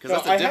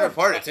 Because that's a different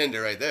part of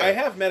Tinder right there. I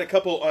have met a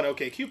couple on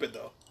OkCupid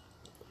though.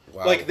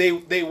 Wow. Like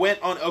they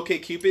went on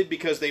OkCupid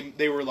because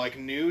they were like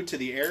new to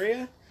the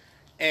area,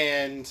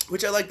 and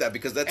Which I like that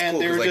because that's and cool.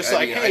 they were 'cause, just I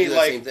like, mean, I hey, do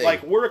that same thing.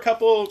 like we're a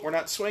couple, we're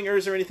not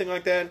swingers or anything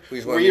like that. We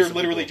just wanna meet We're some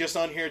literally people. just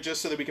on here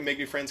just so that we can make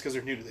new friends because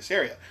they're new to this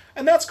area,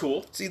 and that's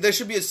cool. See, there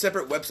should be a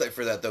separate website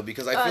for that though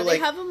because I feel They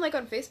like have them like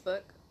on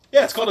Facebook.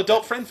 Yeah, it's called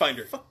Adult Friend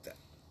Finder. fuck that.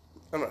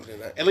 I'm not doing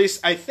that. At least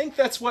I think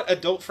that's what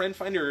Adult Friend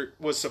Finder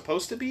was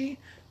supposed to be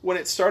when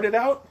it started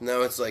out.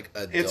 No, it's like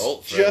It's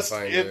adult friend just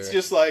finder. it's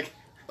just like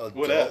adult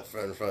what up?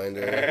 friend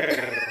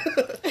finder.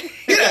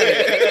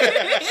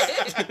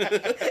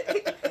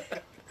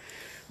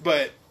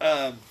 But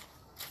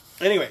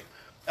anyway,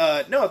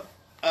 no.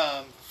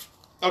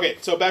 Okay,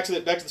 so back to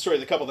the story of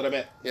the couple that I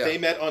met. Yeah. They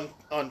met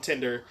on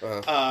Tinder,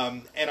 Uh-huh.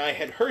 and I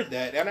had heard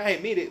that, and I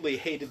immediately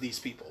hated these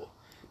people.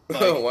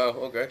 Like, Oh wow,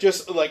 okay.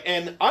 just like,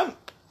 and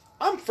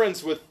I'm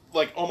friends with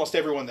like almost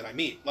everyone that I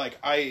meet. Like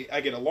I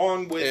get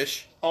along with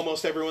Ish.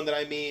 almost everyone that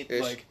I meet.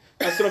 Ish. Like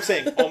that's what I'm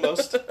saying.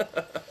 Almost,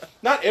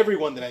 not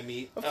everyone that I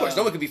meet. Of course,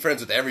 no one can be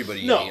friends with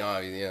everybody. no. You know,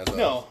 yeah, so.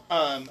 No,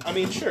 I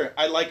mean, sure,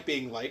 I like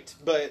being liked,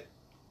 but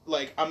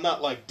like, I'm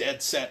not like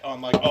dead set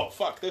on like, oh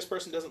fuck, this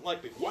person doesn't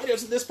like me. Why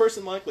doesn't this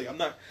person like me? I'm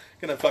not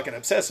gonna fucking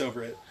obsess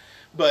over it.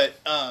 But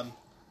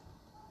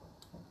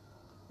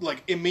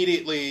like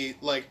immediately,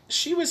 like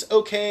she was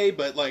okay,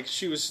 but like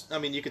she was. I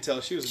mean, you could tell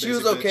she was. A She was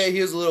basic okay. bitch.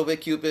 He was a little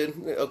bit Cupid.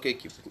 Okay,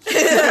 Cupid.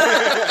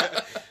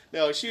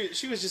 No, she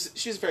was just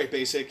she's very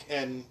basic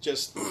and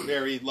just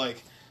very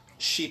like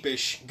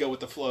sheepish, go with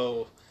the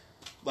flow,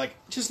 like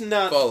just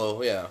not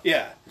Follow, yeah.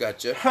 Yeah,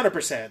 Gotcha.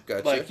 100%.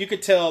 Gotcha. Like you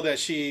could tell that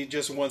she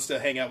just wants to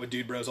hang out with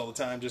dude bros all the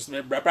time. Just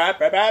Dude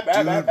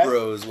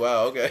bros.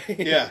 Wow. Okay.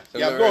 Yeah, I've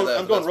yeah. never I'm going. heard that,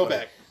 I'm going but real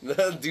that's back,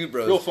 funny. Dude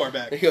bros. real far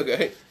back.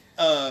 Okay.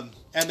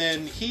 And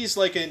then he's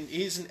like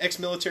he's an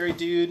ex-military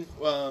dude.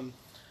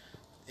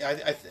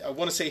 I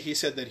want to say he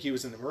said that he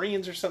was in the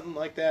Marines or something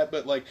like that,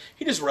 but like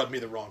he just rubbed me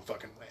the wrong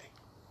fucking way.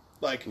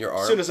 Like Your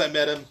arm? as soon as I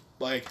met him,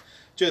 like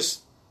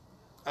just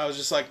I was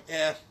just like,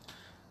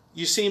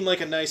 you seem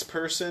like a nice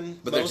person,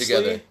 But they're mostly,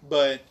 together.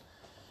 But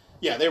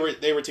yeah, they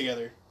were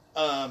together.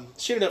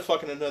 She ended up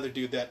fucking another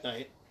dude that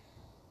night.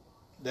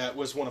 That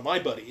was one of my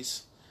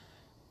buddies,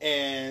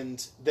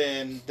 and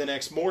then the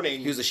next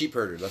morning, He was a sheep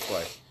herder. That's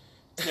why.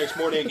 next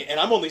morning, and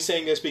I'm only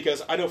saying this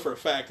because I know for a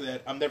fact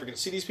that I'm never going to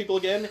see these people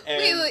again.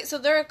 And Wait, so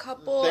they're a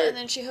couple, They're- and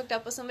then she hooked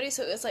up with somebody,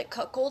 so it was like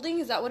cuckolding?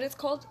 Is that what it's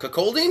called?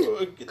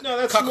 Cuckolding? No,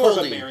 that's more of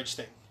a Cuckolding. marriage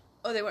thing.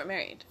 Oh, they weren't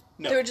married.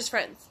 No. They were just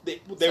friends. They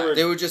They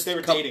were just they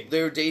were coup- dating.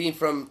 They were dating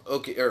from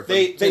from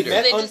They Tinder.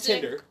 met They on just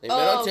didn't- Tinder. They met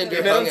on okay. Tinder,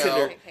 They met on hung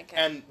Tinder, out. Okay.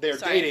 and they're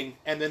Sorry. dating,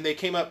 and then they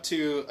came up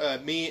to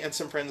me and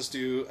some friends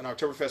do an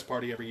Oktoberfest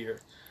party every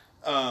year.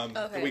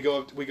 Okay. And we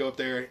go up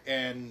there,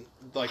 and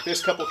like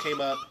this couple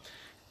came up,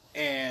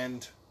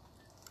 and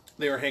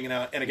they were hanging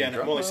out. And again,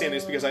 I'm only saying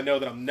this because I know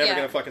that I'm never Yeah.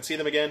 gonna fucking see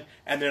them again,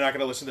 and they're not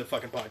gonna listen to the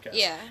fucking podcast.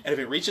 Yeah. And if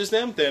it reaches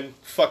them, then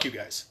fuck you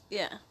guys.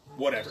 Yeah.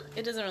 Whatever.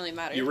 It doesn't really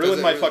matter. You Does ruined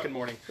it my really- fucking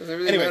morning. Does it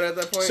really Anyway, matter at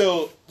that point?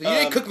 So You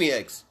didn't cook me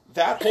eggs.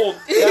 that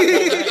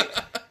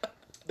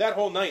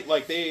whole night,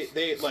 like they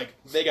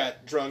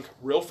got drunk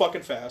real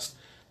fucking fast.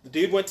 The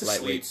dude went to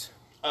sleep.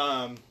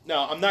 Lightweights.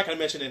 No, I'm not going to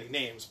mention any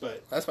names,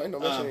 but That's fine.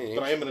 Don't mention any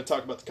but I names. am going to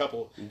talk about the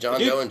couple. John The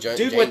dude, Doe and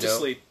dude went to Jane Doe.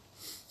 sleep.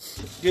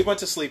 went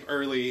to sleep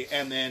early,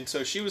 and then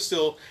so she was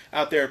still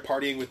out there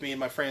partying with me and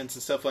my friends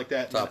and stuff like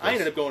that. And I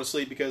ended up going to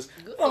sleep because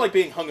I don't like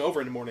being hungover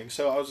in the morning.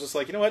 So I was just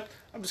like, you know what?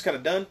 I'm just kind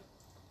of done.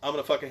 I'm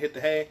going to fucking hit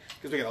the hay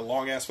because we got a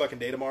long-ass fucking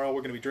day tomorrow.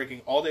 We're going to be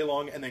drinking all day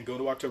long and then go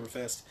to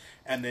Oktoberfest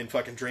and then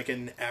fucking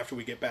drinking after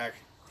we get back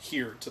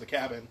here to the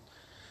cabin.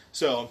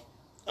 So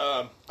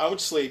I went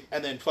to sleep,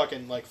 and then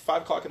fucking like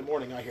 5 o'clock in the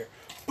morning I hear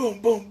boom,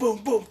 boom,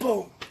 boom, boom,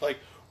 boom. Like,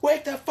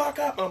 wake the fuck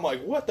up. And I'm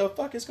like, what the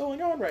fuck is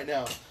going on right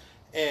now?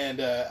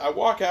 And I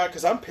walk out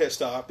because I'm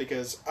pissed off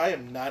because I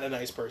am not a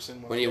nice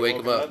person. When you wake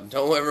him up,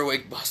 don't ever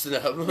wake Boston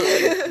up.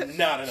 Like,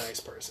 not a nice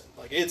person.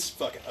 Like, it's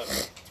fucking ugly.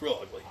 It's real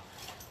ugly.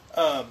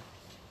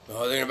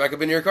 Oh, they're going to back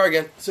up into your car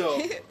again.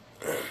 So...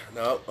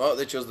 No. Oh,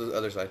 they chose the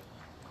other side.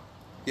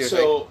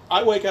 So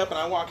I wake up and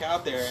I walk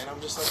out there and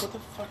I'm just like, what the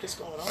fuck is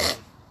going on?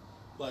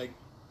 Like,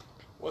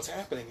 what's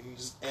happening?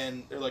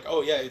 And they're like,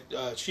 oh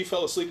yeah, she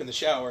fell asleep in the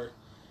shower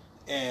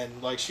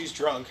and like she's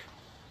drunk.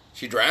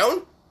 She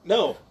drowned?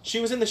 No, she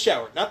was in the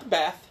shower, not the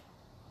bath.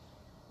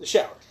 The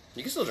shower.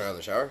 You can still drown in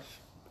the shower.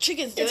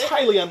 Chickens do It's it.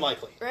 highly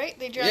unlikely. Right?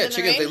 They drown in the rain. Yeah,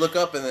 chickens, they look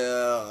up and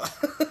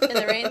in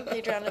the rain?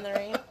 They drown in the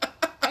rain.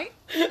 Right?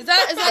 Is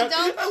that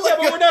dumb? Yeah,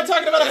 but we're not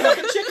talking about a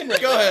fucking chicken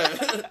right Go now.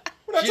 ahead.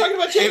 We're not talking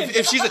about chicken.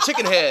 If she's a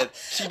chicken head,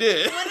 she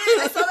did.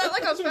 I saw that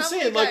like on That's what I'm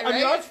Family saying. Guy, Like, I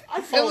mean, right?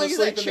 I've fallen Is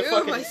asleep that in the true?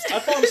 fucking...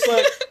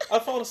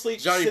 I've fallen asleep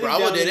Johnny sitting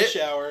Bravo down did in the it.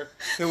 shower.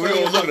 And we were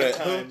all looking at it.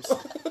 times.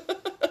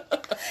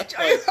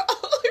 Johnny Bravo.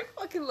 I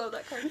fucking love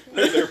that cartoon.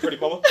 They're pretty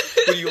bubble.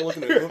 What are you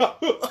looking at?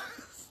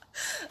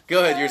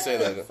 Go ahead, you're saying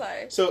that.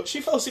 Sorry. So she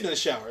fell asleep in the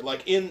shower,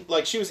 like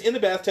she was in the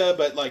bathtub,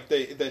 but like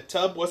the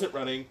tub wasn't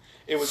running.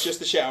 It was just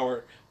the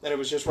shower, and it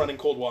was just running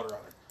cold water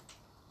on her.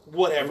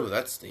 Whatever. Ooh,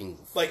 that stings.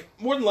 Like,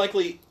 more than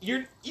likely,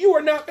 you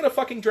are not gonna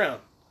fucking drown.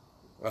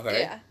 Okay.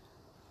 Yeah.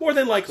 More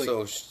than likely.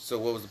 So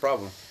what was the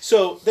problem?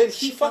 So then he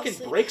She fell fucking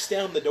asleep. breaks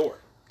down the door,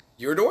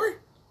 Your door?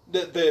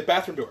 the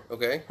bathroom door.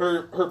 Okay.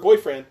 Her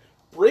boyfriend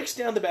breaks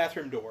down the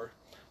bathroom door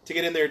to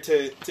get in there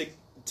to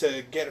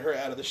get her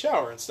out of the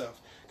shower and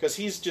stuff. Because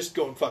he's just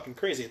going fucking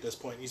crazy at this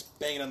point. He's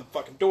banging on the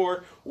fucking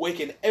door,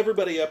 waking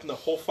everybody up in the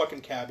whole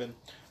fucking cabin.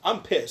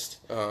 I'm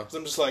pissed. Because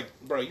I'm just like,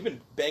 bro, you've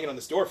been banging on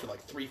this door for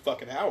like 3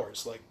 fucking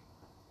hours. Like,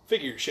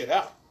 figure your shit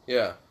out.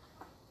 Yeah.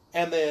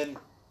 And then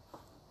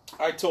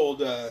I told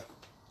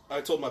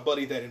my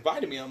buddy that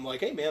invited me, I'm like,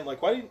 hey man,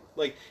 like, why didn't,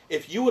 like,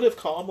 if you would have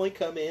calmly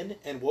come in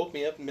and woke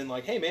me up and been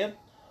like, hey man,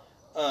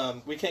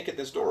 we can't get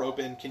this door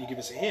open, can you give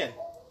us a hand?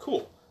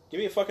 Cool. Give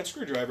me a fucking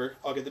screwdriver,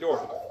 I'll get the door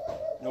open.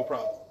 No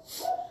problem.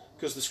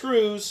 Because the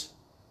screws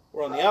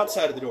were on the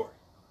outside of the door.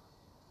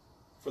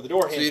 For the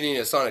door handle. So you need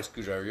a sonic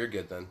screwdriver. You're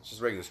good then.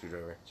 Just a regular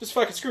screwdriver. Just a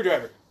fucking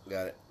screwdriver.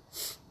 Got it.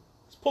 Just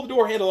pull the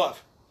door handle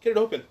off. Get it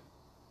open.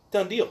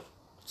 Done deal.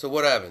 So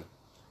what happened?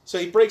 So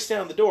he breaks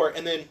down the door,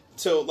 and then,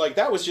 so, like,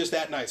 that was just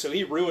that night. So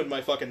he ruined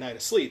my fucking night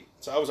of sleep.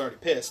 So I was already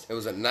pissed. It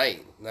was at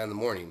night, not in the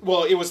morning.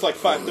 Well, it was like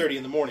 5:30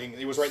 in the morning.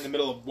 It was right in the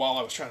middle of while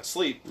I was trying to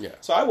sleep. Yeah.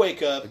 So I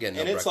wake up, Again, no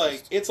and it's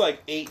breakfast.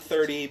 like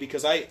 8:30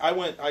 because I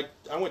went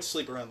to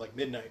sleep around like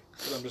midnight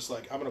because I'm just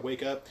like, I'm gonna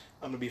wake up,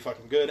 I'm gonna be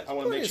fucking good. I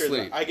want to make sure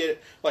that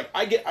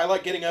I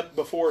like getting up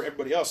before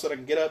everybody else so that I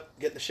can get up,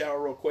 get in the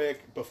shower real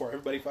quick before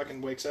everybody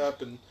fucking wakes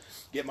up and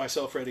get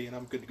myself ready and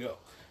I'm good to go.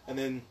 And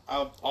then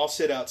I'll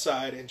sit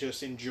outside and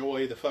just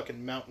enjoy the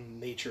fucking mountain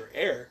nature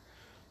air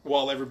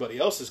while everybody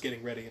else is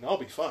getting ready, and I'll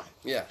be fine.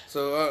 Yeah.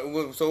 So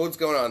what's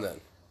going on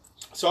then?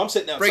 So I'm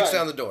sitting outside. Breaks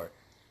down the door.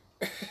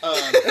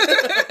 I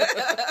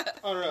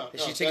don't know.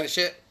 Is she taking a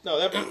shit? No,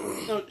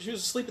 she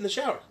was asleep in the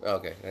shower.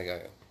 Okay.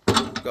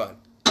 Go on.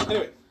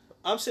 Anyway,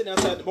 I'm sitting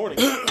outside in the morning.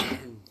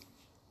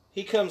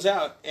 He comes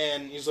out,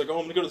 and he's like, oh, I'm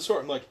going to go to the store.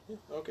 I'm like, yeah,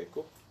 okay,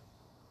 cool.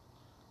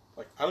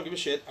 Like, I don't give a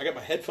shit. I got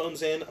my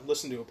headphones in. I'm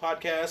listening to a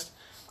podcast.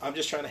 I'm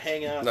just trying to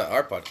hang out. Not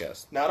our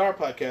podcast. Not our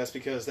podcast,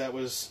 because that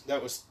was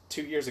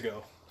 2 years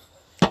ago.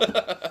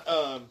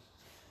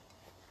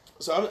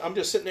 So I'm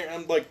just sitting there, and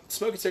I'm like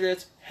smoking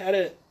cigarettes,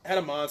 had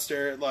a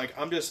monster, like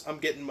I'm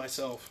getting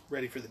myself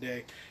ready for the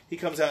day. He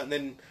comes out, and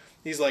then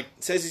he's like,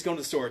 says he's going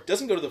to the store,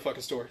 doesn't go to the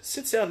fucking store,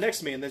 sits down next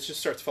to me, and then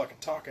just starts fucking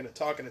talking.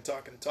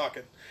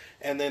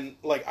 And then,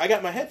 like, I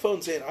got my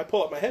headphones in, I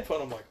pull up my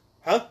headphone, I'm like,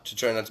 huh? To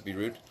try not to be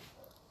rude.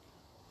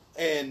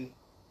 And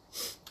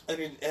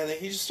then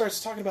he just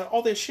starts talking about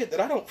all this shit that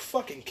I don't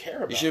fucking care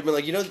about. You should have been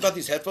like, you know about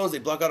these headphones? They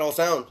block out all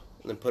sound.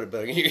 And then put it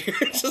back in your ear.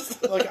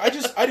 Like,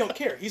 I don't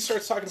care. He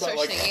starts talking about,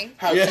 like, singing.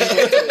 how Yeah. he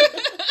went to...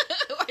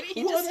 Why did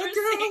he What just a start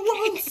girl singing?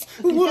 wants,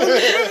 what a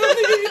girl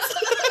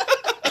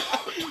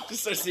needs.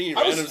 Just start singing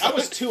random I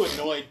was songs. too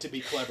annoyed to be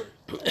clever.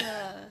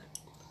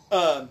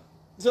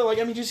 So, like,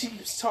 I mean, just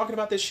he's talking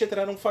about this shit that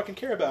I don't fucking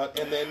care about,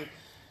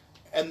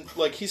 and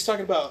like, he's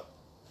talking about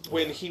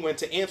when he went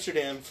to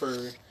Amsterdam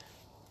for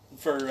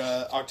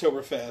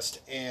Oktoberfest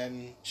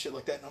and shit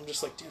like that, and I'm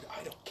just like, dude,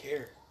 I don't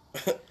care.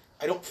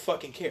 I don't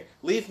fucking care.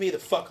 Leave me the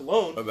fuck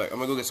alone. I'm back. I'm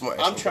gonna go get some more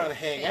ice I'm cream. trying to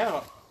hang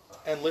out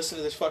and listen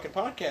to this fucking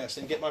podcast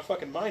and get my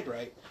fucking mind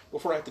right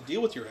before I have to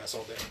deal with your ass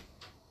all day.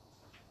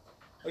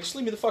 Like, just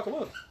leave me the fuck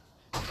alone.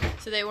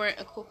 So they weren't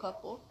a cool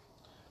couple.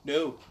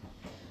 No.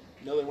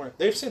 No, they weren't.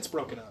 They've since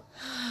broken up.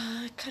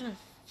 It kind of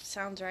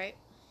sounds right.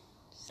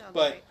 Sounds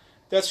But right.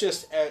 that's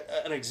just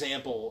an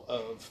example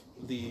of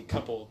the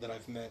couple that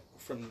I've met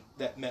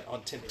that met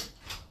on Tinder.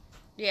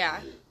 Yeah.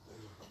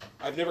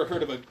 I've never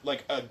heard of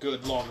a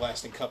good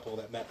long-lasting couple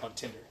that met on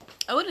Tinder.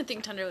 I wouldn't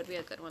think Tinder would be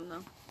a good one,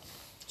 though.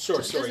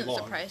 Short So story it doesn't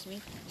long. surprise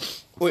me.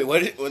 Wait,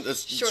 what?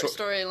 Short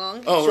story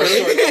long. Oh, Short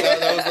really?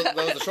 story. that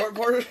was the short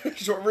part,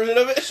 short version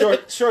of it.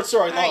 Short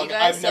story All right, long. you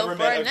guys, I've so never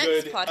for our met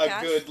next a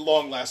podcast- good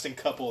long-lasting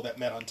couple that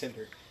met on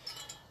Tinder.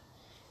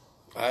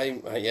 I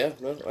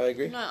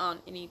agree. I'm not on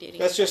any dating.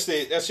 That's just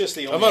the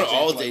only. I'm on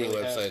all example I dating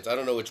really have. websites. I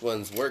don't know which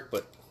ones work,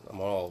 but I'm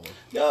on all of them.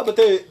 No, but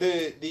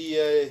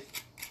the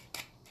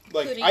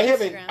like Including I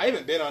haven't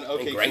Instagram. been on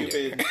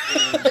OkCupid.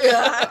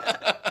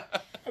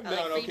 I've been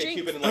I on like free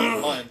OkCupid drinks. in like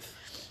a month,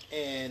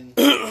 and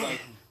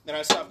like then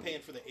I stopped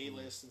paying for the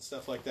A-list and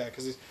stuff like that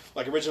because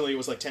like originally it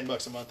was like $10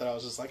 a month, and I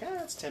was just like,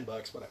 it's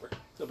 $10, whatever,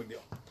 no big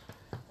deal.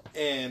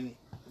 And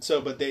so,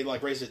 but they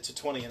like raised it to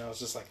 20, and I was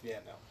just like, yeah,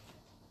 no,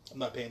 I'm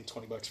not paying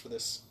 $20 for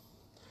this.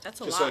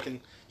 That's a Just lot.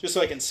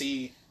 so I can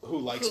see who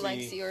likes Who me,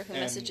 likes you or who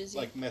and, messages you.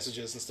 like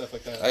messages and stuff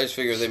like that. I just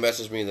figure if they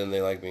message me, then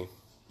they like me.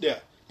 Yeah,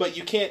 but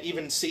you can't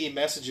even see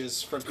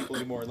messages from people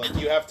anymore. Like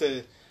you have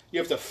to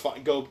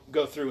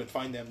go through and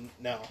find them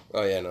now.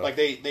 Oh yeah, no. Like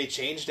they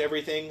changed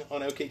everything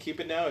on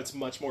OkCupid now. It's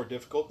much more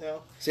difficult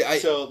now. See,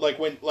 so like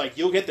when like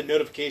you'll get the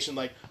notification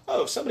like,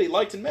 oh, somebody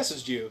liked and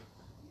messaged you.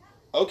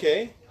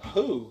 Okay,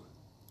 who?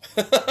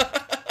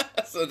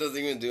 So it doesn't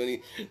even do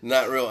any.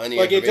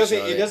 Like it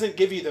information on doesn't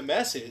give you the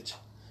message.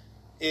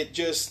 It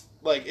just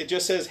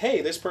says,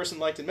 hey, this person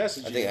liked and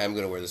messaged you. I think I'm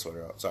gonna wear this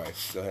sweater out. Sorry,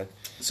 go ahead.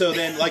 So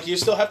then, like, you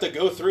still have to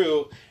go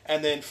through,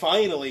 and then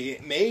finally,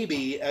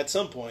 maybe at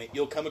some point,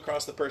 you'll come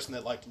across the person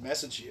that liked to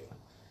message you,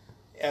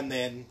 and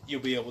then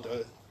you'll be able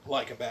to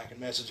like him back and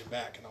message him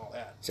back and all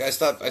that. See, I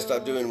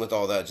stopped doing with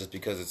all that just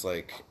because it's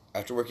like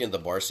after working at the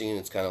bar scene,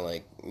 it's kind of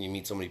like you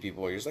meet so many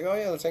people, you're just like, oh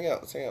yeah, let's hang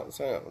out,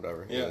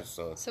 whatever. Yeah. You know,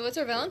 so So what's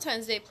our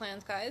Valentine's Day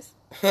plans, guys?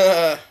 what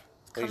are you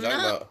Coming talking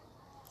up. about?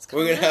 It's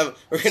We're coming up.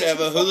 gonna have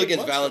a fucking hooligans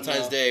months from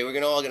Valentine's now. Day.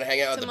 We're all gonna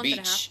hang out It's at a the month and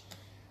a beach.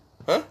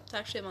 Huh? It's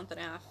actually a month and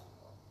a half.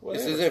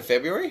 Whatever. This isn't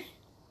February.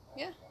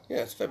 Yeah. Yeah,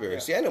 it's February.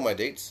 Yeah. See, I know my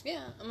dates. Yeah,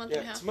 a month Yeah,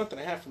 and a half. it's a month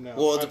and a half from now.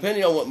 Well,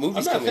 depending on what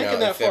movie's I'm not coming out thinking in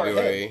that far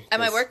February. At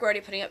my 'cause- work, we're already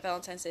putting up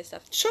Valentine's Day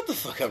stuff. Shut the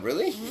fuck up,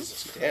 really?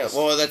 Jesus Yeah. Christ.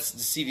 Well, that's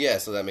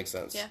CVS, so that makes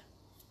sense. Yeah.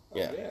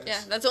 Yeah.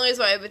 Yeah, that's the only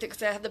reason why I would think,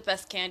 because I have the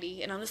best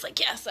candy, and I'm just like,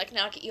 yes, like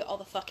now I can eat all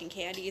the fucking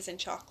candies and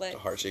chocolate. The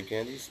heart-shaped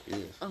candies.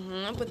 Ew.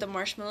 With the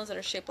marshmallows that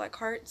are shaped like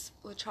hearts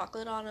with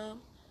chocolate on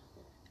them,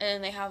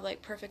 and they have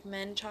like perfect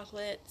men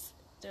chocolates.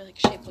 They're like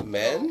shaped like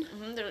Men?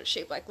 They're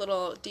shaped like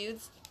little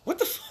dudes. What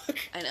the fuck?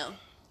 I know,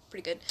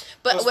 pretty good. Oh,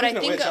 But what I speaking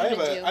of think which, I'm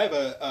I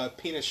gonna have a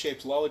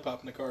penis-shaped lollipop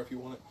in the car if you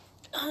want it.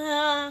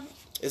 do,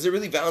 Is it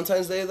really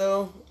Valentine's Day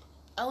though?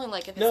 I only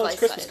like if it's No, it's life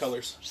Christmas size.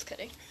 colors. Just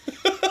kidding.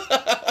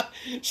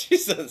 She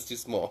said it's too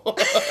small.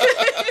 Probably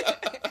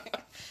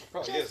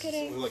Just is.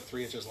 kidding. It's like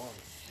 3 inches long.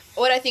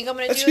 What I think I'm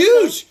gonna That's do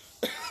is huge.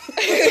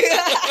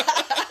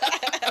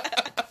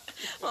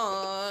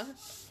 Aw,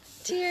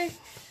 tear.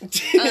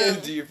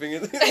 Do your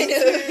finger. I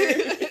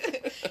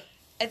know.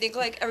 I think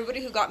like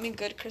everybody who got me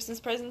good Christmas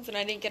presents and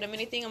I didn't get them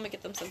anything, I'm gonna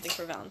get them something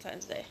for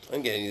Valentine's Day.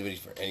 I'm getting anybody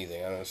for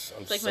anything. I'm like so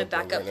my broke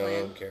backup right now, I plan.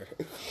 don't care.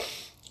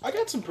 I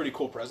got some pretty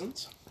cool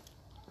presents.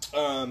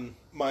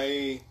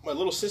 My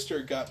little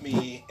sister got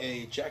me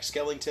a Jack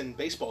Skellington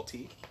baseball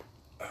tee,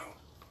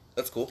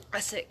 That's cool.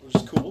 That's sick. which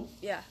is cool.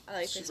 Yeah, I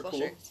like Super baseball cool.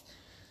 shirts.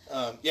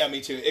 Yeah,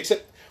 me too.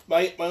 Except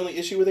my only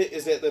issue with it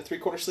is that the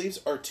 3/4 sleeves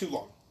are too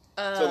long.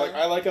 So like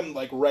I like them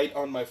like right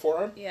on my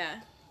forearm,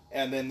 Yeah.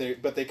 and then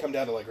they come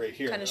down to like right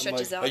here. Kind of I'm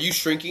stretches like, out. Are you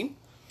shrinking?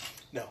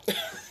 No.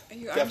 Are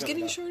your arms Definitely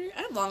getting not. shorter?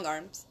 I have long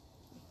arms.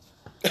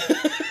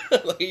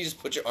 Like you just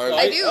put your arms. I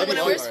I do. do When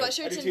I wear long arms.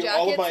 I sweatshirts do and too.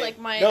 All of jackets,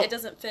 my- like no. it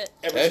doesn't fit.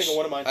 Every I have, single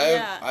one of mine. I have,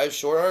 Yeah. I have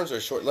short arms or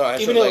short. No, I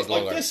have Even short though legs,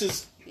 long like arms.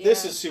 this Yeah,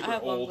 is I super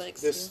have long old.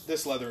 legs, too.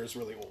 This leather is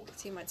really old.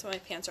 See, that's why my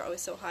pants are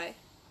always so high.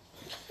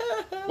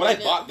 When I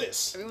know. bought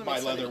this, Everyone my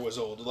makes fun of leather me. was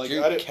old. Like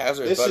Your I didn't- calves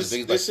are this about is as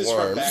big as this my is from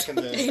forearms. back in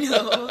I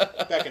the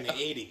know. back in the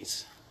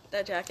 80s.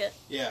 That jacket.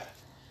 Yeah,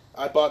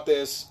 I bought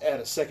this at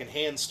a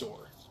secondhand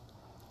store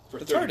for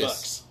The $30.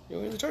 TARDIS. You're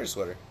wearing the TARDIS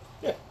sweater.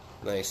 Yeah,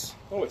 Nice.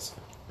 always.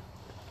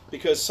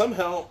 Because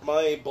somehow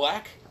my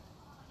black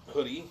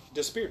hoodie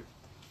disappeared.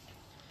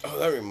 Oh,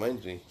 that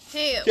reminds me.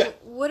 Hey, Yeah.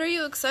 what are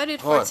you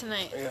excited Hold for on.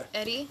 tonight, Yeah.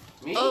 Eddie?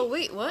 Me? Oh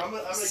wait, what? I'm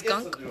gonna Skunk. get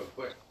something real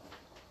quick.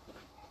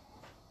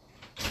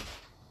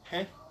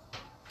 Huh?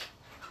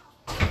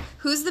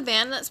 Who's the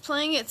band that's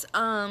playing? It's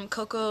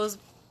Coco's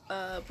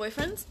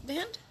boyfriend's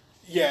band.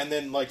 Yeah, and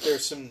then like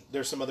there's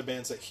some other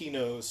bands that he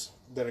knows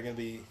that are going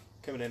to be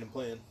coming in and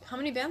playing. How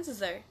many bands is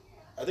there?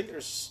 I think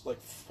there's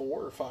like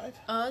 4 or 5.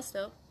 Oh, that's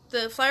dope.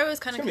 The flyer was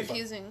kind It's of gonna be fun.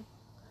 confusing.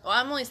 Well,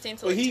 I'm only staying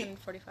till Well, like he-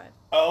 10:45.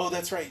 Oh,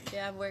 that's right.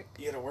 Yeah, I have work,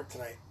 You got to work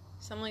tonight.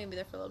 so I'm only gonna be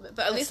there for a little bit.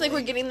 But at That's least like we're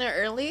late. getting there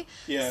early.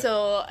 Yeah.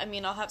 So I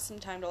mean, I'll have some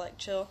time to like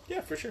chill.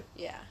 Yeah, for sure.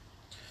 Yeah.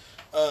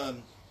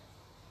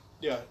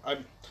 Yeah, I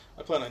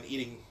plan on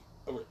eating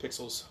over at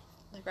Pixels.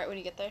 Like right when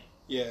you get there.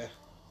 Yeah.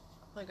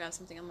 I'll grab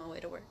something on my way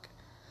to work.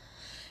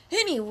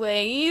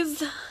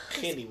 Anyways.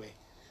 Anyway.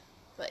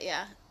 But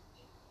yeah.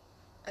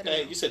 I Hey,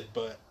 don't you said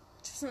but.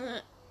 know.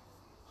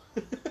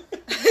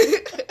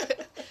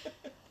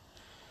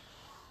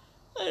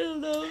 I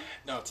don't know.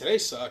 No, today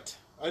sucked.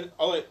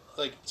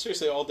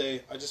 Seriously all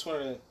day. I just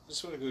wanted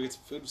to go get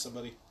some food with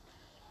somebody.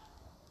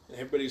 And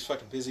everybody was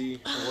fucking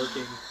busy and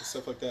working and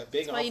stuff like that.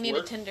 Being That's why off you need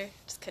work, a Tinder.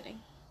 Just kidding.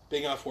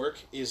 being off work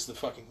is the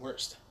fucking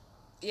worst.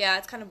 Yeah,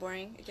 it's kind of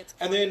boring. It gets.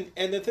 And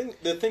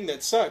the thing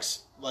that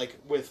sucks, like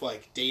with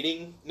like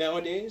dating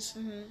nowadays,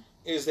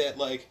 is that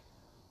like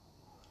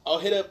I'll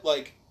hit up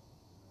like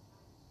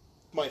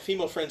my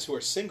female friends who are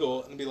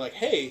single and be like,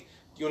 "Hey, do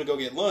you want to go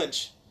get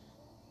lunch?"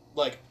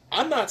 Like,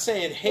 I'm not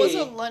saying, "Hey." What's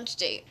a lunch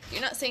date? You're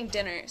not saying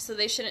dinner, so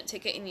they shouldn't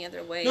take it any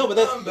other way. No, but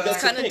that's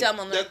kind the of thing. dumb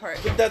on their part.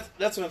 But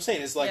that's what I'm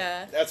saying. Is like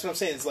that's what I'm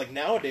saying. Is like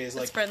nowadays, It's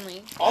like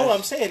friendly. all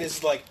I'm saying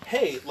is like,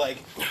 hey, like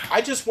I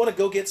just want to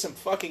go get some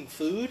fucking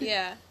food.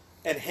 Yeah.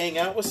 And hang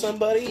out with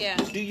somebody. Yeah.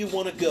 Do you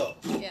want to go?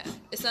 Yeah.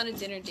 It's not a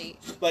dinner date.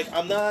 Like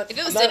I'm not. If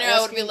it was I'm not dinner,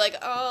 I would be asking- like,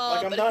 oh.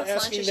 Like I'm but not if it's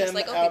lunch, asking it's them just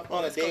like, okay, out cool,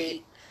 on a let's go date.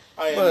 eat.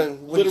 I am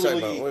What are you talking literally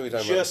about? What are we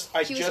talking just.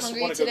 I He was just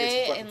hungry want to go get today,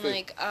 some fucking and food.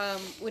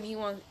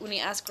 like when he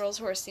asks girls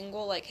who are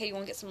single, like, hey, you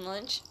want to get some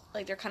lunch?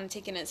 Like they're kind of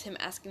taking it as him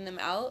asking them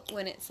out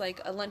when it's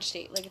like a lunch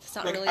date. Like it's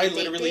not Like really. I A date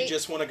literally date.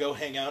 just want to go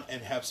hang out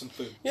and have some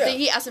food. Yeah. If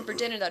he asked him for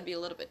dinner, that'd be a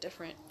little bit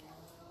different.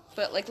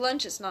 But like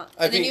lunch, it's not.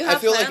 I And then think you I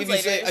have feel like plans if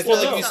you say later, I so feel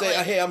like it's if you not say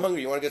like- hey, I'm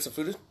hungry, you want to get some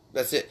food?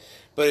 That's it.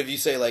 But if you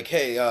say like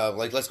hey,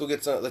 like let's go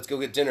get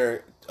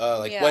dinner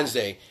Yeah.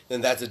 Wednesday,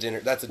 then that's a dinner.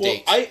 That's a Well,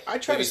 date. I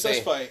try If to you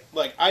say- specify.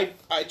 Like I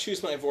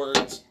choose my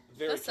words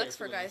very That sucks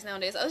for carefully. guys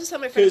nowadays. I was just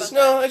telling my friend about 'Cause- that.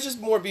 No, it's just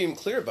more being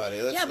clear about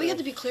it. That's, Yeah, but you have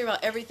to be clear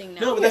about everything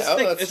now. No, but that's Yeah, the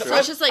thing. that's is true. So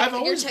it's just like I've your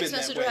always text been that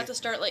message way. would have to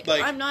start like,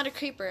 I'm not a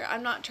creeper.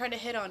 I'm not trying to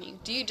hit on you.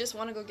 Do you just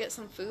want to go get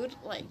some food?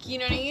 Like, you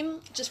know what I mean?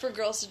 Just for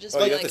girls to just Oh,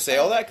 be you like, have to say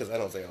all that because I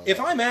don't say all that. If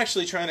I'm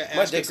actually trying to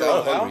My ask a dick's girl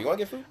out. I'm hungry. You out, want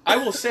to get food? I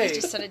will say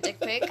just send a dick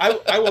pic. I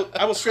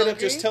will straight up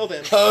Hungry? just tell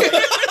them.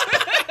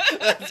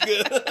 That's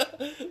good.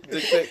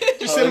 Dick pic.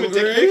 Just send them a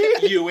dick Hungry?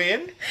 pic. You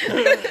in?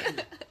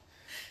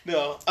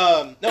 No,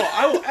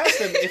 I will ask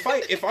them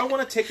if I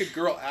want to take a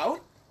girl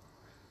out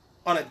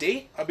on a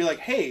date. I'll be like,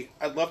 hey,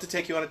 I'd love to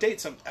take you on a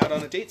date out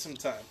on a date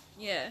sometime.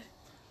 Yeah.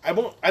 I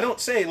don't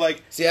say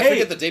like, See, I hey,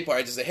 forget the date part.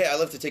 I just say, hey, I'd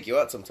love to take you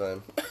out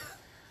sometime.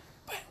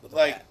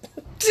 like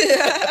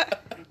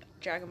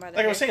Drag 'em by the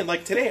I hair. was saying,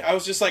 like today, I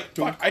was just like,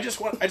 fuck, I just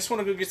want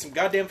to go get some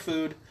goddamn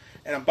food,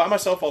 and I'm by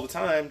myself all the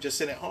time, just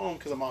sitting at home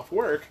because I'm off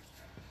work.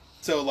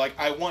 So like,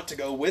 I want to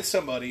go with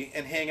somebody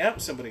and hang out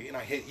with somebody, and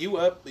I hit you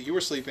up, but you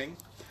were sleeping.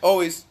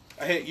 Always.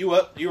 I hit you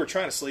up, you were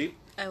trying to sleep.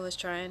 I was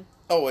trying.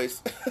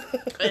 Always.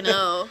 I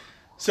know.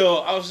 So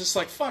I was just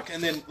like, fuck.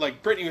 And then,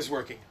 like, Brittany was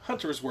working.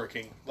 Hunter was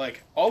working.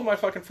 Like, all of my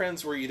fucking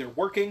friends were either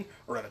working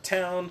or out of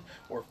town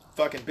or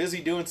fucking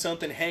busy doing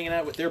something, hanging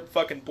out with their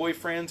fucking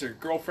boyfriends or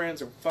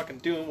girlfriends or fucking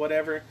doing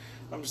whatever.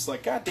 I'm just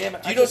like, God damn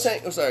it. Do you know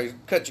Tank? I'm sorry,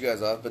 cut you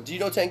guys off, but do you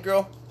know Tank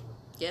Girl?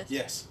 Yes.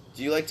 Yes.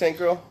 Do you like Tank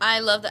Girl? I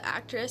love the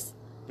actress.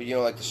 But you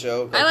don't like the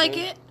show? I like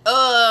it.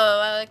 Oh,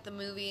 I like the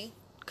movie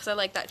because I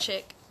like that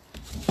chick.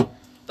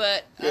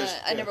 But Yes,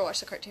 I yeah. never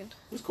watched the cartoon.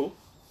 It was cool.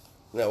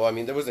 No, well, I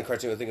mean, there wasn't a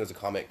cartoon. I think it was a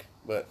comic.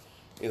 But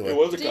either way. It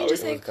was a Did you comic.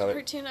 just It say was a comic.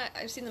 cartoon?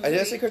 I've seen the I movie.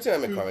 did I say cartoon? I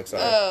meant comic,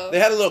 sorry. Oh. They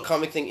had a little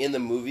comic thing in the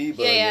movie,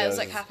 but Yeah, it was know,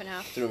 like just half and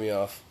half. Threw me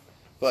off.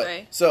 But,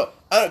 Sorry. so,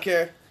 I don't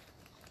care.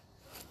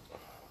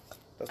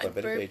 That's my I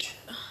Betty burped. page.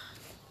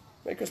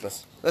 Merry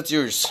Christmas. That's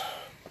yours.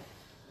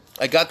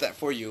 I got that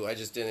for you. I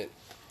just didn't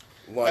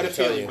I want had a to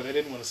tell feeling, you. but I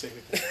didn't want to say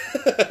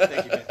anything.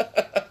 Thank you, man.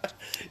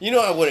 You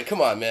know I wouldn't.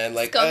 Come on, man.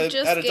 Like, Skunk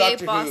just at a gave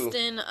Doctor Who,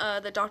 Boston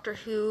the Doctor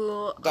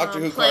Who, Doctor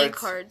Who playing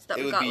cards, that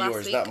it we would got be last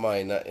yours, week. not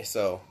mine.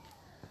 So,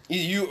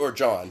 either you or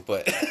John,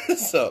 but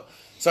so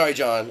sorry,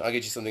 John. I'll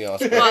get you something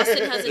else.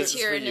 Boston has a This is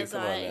tear for in you. his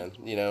Come eye. on, man.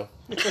 You know.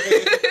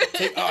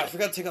 I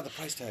forgot to take out the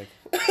price tag.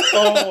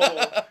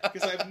 Oh,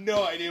 because I have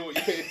no idea what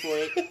you paid for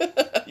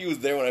it. He was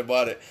there when I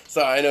bought it.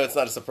 Sorry, I know it's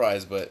not a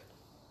surprise, but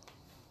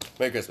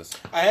Merry Christmas.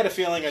 I had a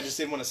feeling I just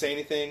didn't want to say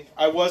anything.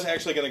 I was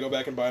actually going to go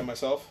back and buy them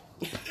myself.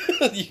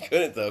 You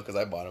couldn't though, because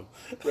I bought them.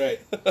 Right.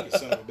 You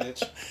son of a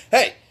bitch.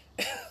 Hey,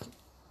 you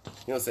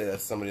don't say that to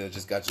somebody that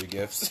just got you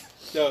gifts.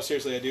 No,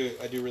 seriously,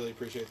 I do really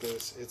appreciate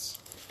this. It's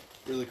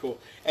really cool.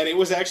 And it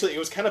was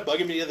kind of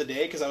bugging me the other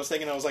day because I was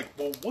like,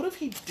 well, what if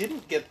he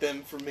didn't get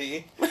them for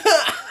me? And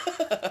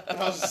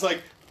I was just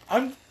like,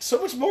 I'm so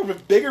much more of a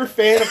bigger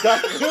fan of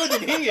Doctor Who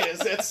than he is.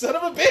 That son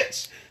of a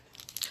bitch.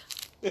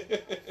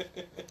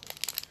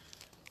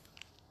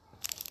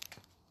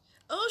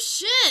 Oh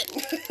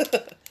shit!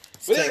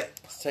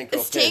 It's Tank Girl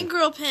It's pin. Tank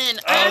Girl pin.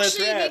 Oh, I that's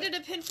actually rad. needed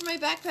a pin for my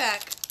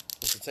backpack.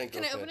 It's a Tank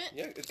Girl Can I pin. open it?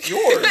 Yeah, it's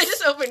yours. I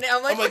just opened it.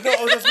 I'm like, I'm like,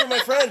 no, that's for my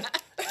friend.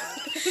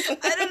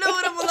 I don't know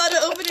what I'm allowed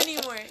to open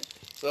anymore.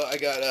 So I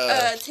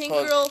got Tank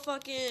Punk. Girl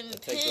fucking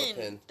Tank Girl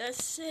pin.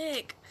 That's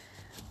sick.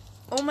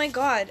 Oh my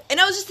god! And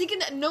I was just thinking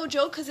that no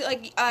joke because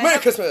like Merry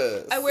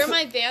Christmas. I wear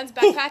my Vans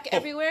backpack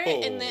everywhere,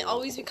 and it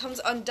always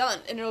becomes undone,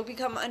 and it'll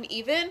become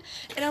uneven.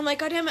 And I'm like,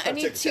 God damn it! I Gotta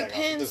need take the two tag off.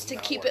 It pins does to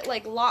not keep work. it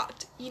like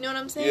locked. You know what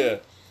I'm saying? Yeah.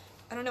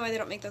 I don't know why they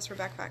don't make those for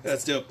backpacks.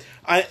 That's dope.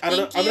 I don't know.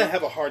 Thank I'm you. gonna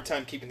have a hard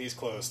time keeping these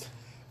closed.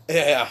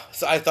 Yeah.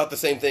 So I thought the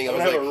same thing. I I'm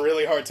was gonna like, have a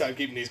really hard time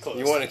keeping these closed.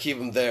 you want to keep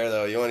them there,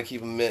 though. You want to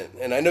keep them in.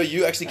 And I know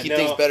you actually keep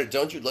things better.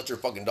 Don't you let your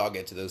fucking dog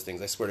get to those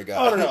things. I swear to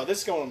God. Oh, no. This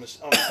is going on the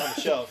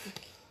shelf.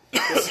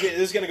 This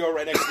is going to go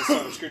right next to the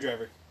sonic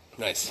screwdriver.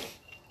 Nice.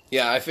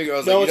 Yeah, I figured I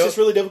was No, it's just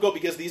really difficult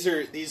because these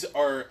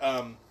are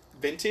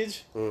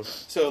vintage. Mm.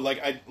 So,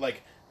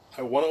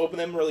 I want to open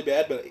them really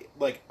bad, but,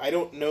 I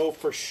don't know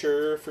for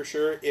sure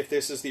if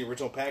this is the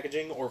original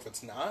packaging or if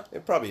it's not.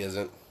 It probably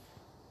isn't.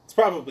 It's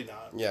probably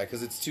not. Yeah,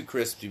 because it's too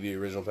crisp to be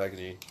original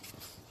packaging.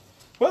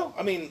 Well,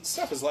 I mean,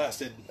 stuff has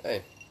lasted.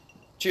 Hey.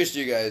 Cheers to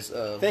you guys.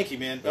 Thank you,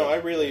 man. No, I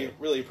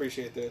really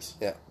appreciate this.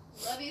 Yeah.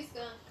 Love you,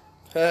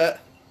 Skunk.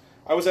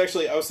 I was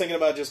thinking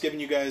about just giving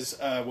you guys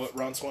what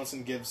Ron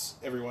Swanson gives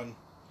everyone.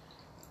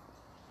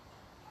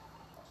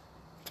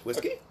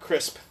 Whiskey? A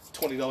crisp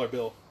 $20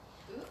 bill.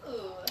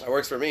 Ooh. That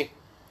works for me.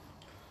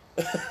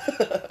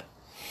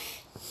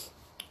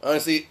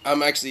 Honestly,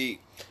 I'm actually...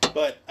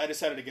 But I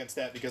decided against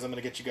that because I'm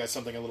going to get you guys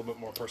something a little bit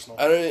more personal.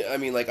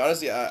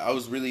 Honestly, I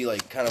was really,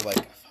 kind of fuck,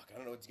 I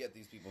don't know what to get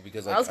these people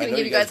because, I was going know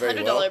to give you guys very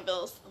 $100 well.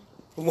 bills.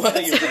 What?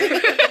 No, you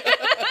weren't.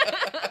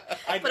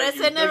 But I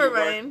said never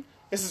mind.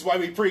 This is why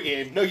we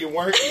pregame. No, you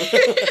weren't.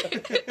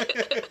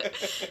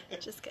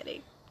 Just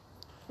kidding.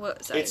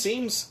 What? Sorry. It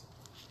seems...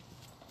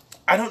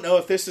 I don't know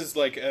if this is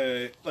like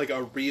a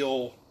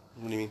real...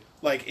 What do you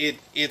mean?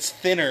 It's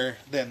thinner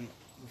than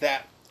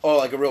that. Oh,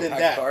 like a real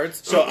pack of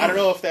cards? So I don't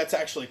know if that's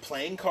actually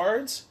playing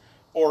cards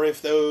or if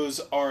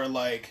those are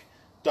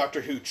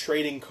Doctor Who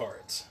trading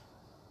cards.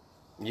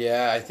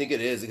 Yeah, I think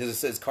it is because it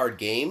says card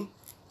game.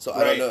 So I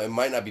Right. don't know. It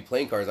might not be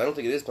playing cards. I don't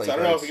think it is playing So I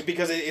don't cards. know if,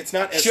 because it's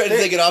not as Try to thick.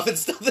 take it off.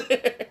 It's still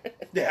there.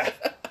 Yeah.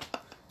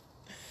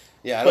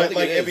 Yeah, I don't But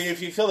think it is.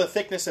 if you feel the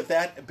thickness of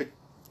that, but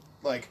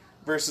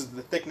versus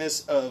the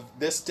thickness of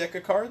this deck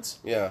of cards,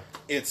 Yeah.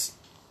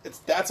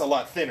 that's a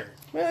lot thinner.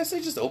 Man, I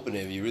say just open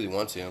it if you really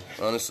want to.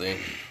 Honestly,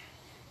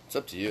 it's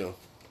up to you.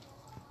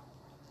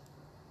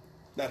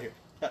 Not here,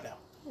 not now.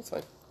 That's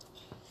fine.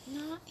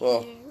 Not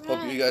Well, here, hope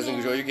right you guys now.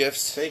 enjoy your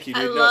gifts. Thank you,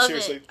 I dude. No, love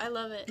seriously, it. I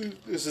love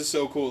it. this is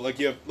so cool.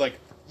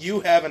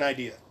 You have an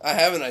idea. I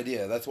have an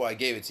idea. That's why I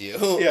gave it to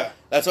you. Yeah.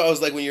 That's why I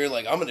was like, when you were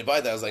like, I'm going to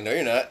buy that, I was like, no,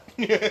 you're not.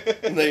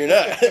 No, you're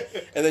not.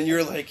 And then you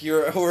were like,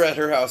 we're at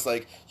her house,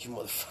 like, you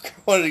motherfucker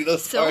wanted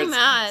those So cards.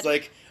 mad. It's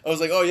like, I was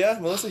like, oh yeah,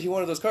 Melissa, you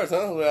wanted those cards,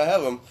 huh? Well, I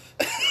have them.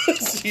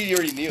 She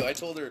already knew. I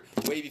told her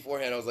way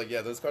beforehand. I was like,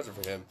 yeah, those cards are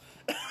for him.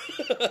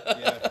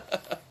 Yeah.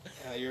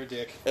 You're a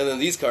dick. And then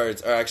these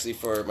cards are actually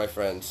for my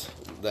friends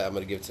that I'm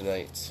going to give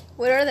tonight.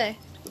 What are they?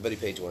 The Betty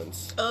Page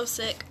ones. Oh,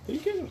 sick. Who you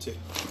give them to?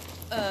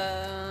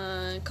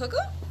 Coco?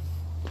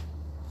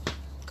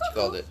 She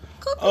called it.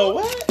 Coco. Oh,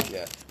 what?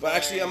 Yeah. But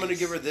actually, I'm going to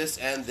give her this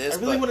and this. I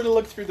really but wanted to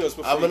look through those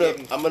before. I'm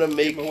gonna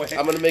make them away.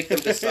 I'm gonna make them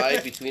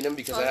decide between them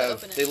because So I I'll have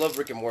open it. they love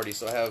Rick and Morty,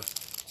 so I have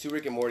 2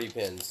 Rick and Morty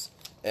pins,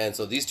 and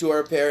so these 2 are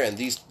a pair, and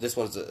this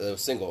one's a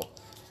single.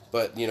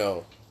 But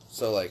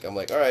so I'm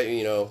like, all right,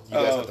 you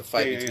guys have to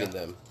fight between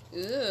them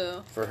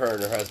Ooh. for her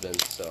and her husband.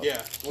 So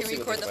Yeah. we'll Can see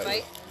we what record they the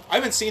fight? I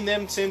haven't seen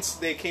them since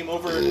they came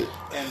over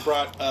and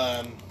brought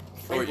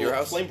Over at your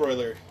house? flame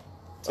broiler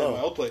to Oh.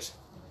 my old place.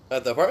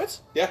 At the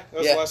apartments. Yeah, that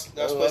was Yeah, the last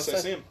that was the place last I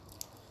time. see him.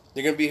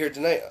 They're gonna be here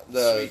tonight.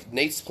 Sweet.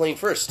 Nate's playing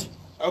first.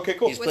 Okay,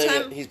 cool. He's What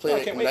playing. time? He's Oh, I playing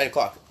at can't wait. 9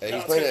 o'clock. He's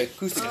it's playing an good.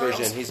 acoustic Oh.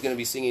 version. He's gonna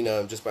be singing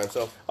just by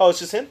himself. Oh, it's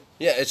just him?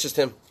 Yeah, it's just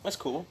him. That's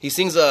cool. He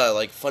sings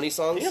funny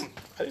songs. Damn,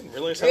 I didn't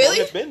realize how Really?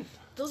 long it's been.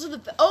 Those are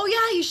the oh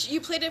yeah,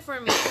 you played it for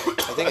me. I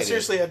think I I did.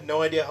 seriously had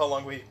no idea how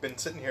long we've been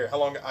sitting here, how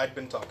long I'd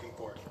been talking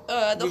for.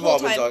 The We've whole all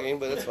time. been talking,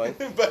 but that's fine.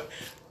 But,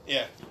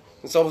 yeah.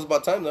 It's almost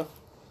about time though.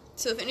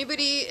 So if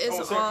anybody is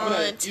Oh, sorry, I'm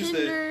gonna on use the-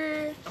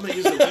 Tinder, I'm going to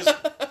use the Wiz...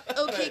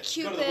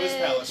 okay, Go to the Wiz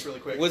Palace Cupid. really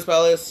quick. Wiz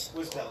Palace.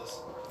 Wiz Palace.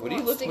 What are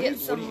you Wants looking? to What get are you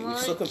some you're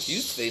so lunch.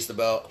 confused faced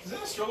about? Is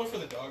that a stroller for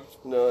the dog?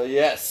 No,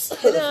 yes.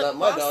 That's Hit up not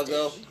my dog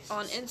Boston though.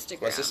 on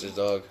Instagram. My sister's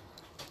dog.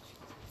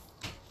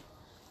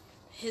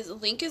 His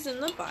link is in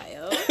the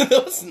bio.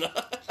 No, it's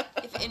not.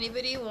 If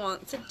anybody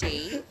wants a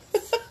date,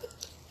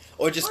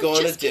 Or just or go on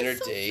a just get dinner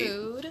some date.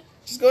 Food.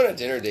 Just go on a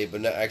dinner date,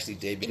 but not actually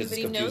date because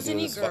Anybody it's knows confusing in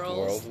any this fucking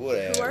girls world. who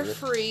are Whatever.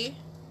 free,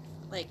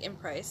 like in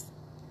price?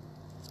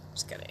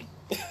 Just kidding.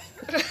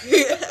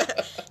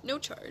 No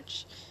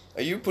charge.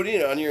 Are you putting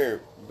it on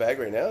your bag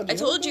right now? Do I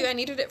told have you that? I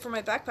needed it for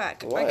my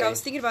backpack. Why? Like I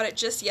was thinking about it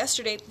just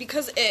yesterday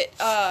because it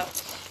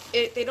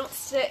they don't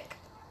stick.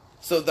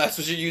 So that's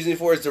what you're using it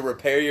for, is to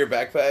repair your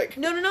backpack?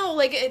 No.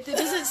 Like it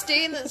doesn't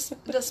stay in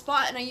the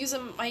spot, and I use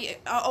them. I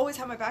always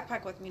have my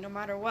backpack with me, no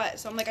matter what.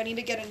 So I'm like, I need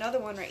to get another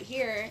one right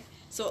here,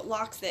 so it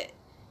locks it.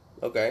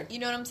 Okay. You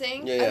know what I'm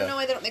saying? Yeah, I yeah. don't know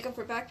why they don't make them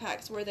for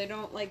backpacks where they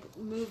don't like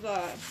move.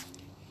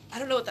 I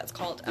don't know what that's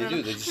called. I They don't do.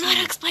 know. They I just don't know how to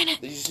usually- explain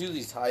it. They just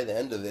usually tie the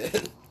end of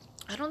it.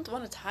 I don't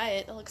want to tie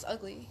it. That looks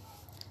ugly.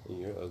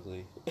 You're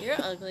ugly.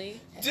 You're ugly.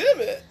 Damn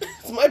it!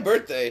 It's my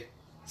birthday.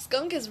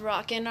 Skunk is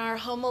rocking our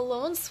Home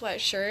Alone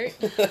sweatshirt.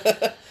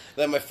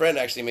 That my friend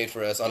actually made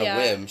for us on a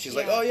whim. She's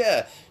like, yeah. oh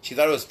yeah. She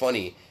thought it was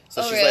funny.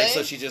 So Oh, she's really? like,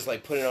 so she just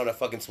like put it on a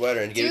fucking sweater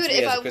and gave it to me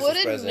Dude, if as a I Christmas would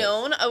have present.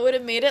 known, I would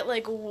have made it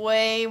like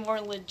way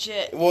more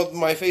legit. Well,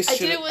 my face I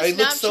should. did it with I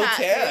look so Snapchat.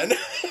 tan.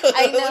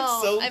 I look know.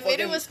 so I made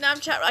it with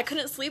Snapchat. I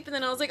couldn't sleep, and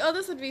then I was like, "Oh,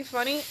 this would be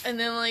funny." And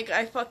then like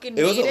I fucking.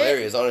 It was made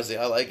hilarious. Honestly,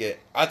 I like it.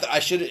 I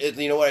should.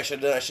 You know what I should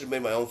have done? I should have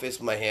made my own face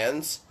with my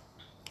hands,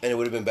 and it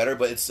would have been better.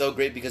 But it's so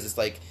great because it's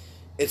like,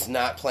 it's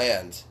not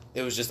planned.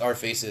 It was just our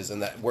faces,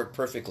 and that worked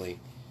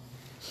perfectly.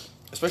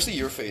 Especially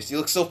your face. You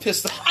look so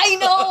pissed off. I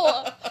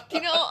know.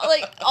 You know,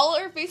 like all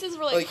our faces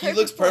were like. He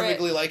looks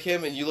perfectly like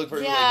him, and you look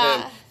perfectly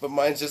like him. But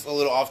mine's just a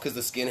little off because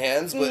the skin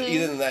hands. But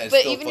either than that, it's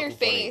but still even your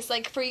fucking funny. face,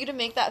 like for you to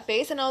make that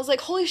face, and I was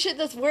like, "Holy shit,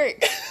 this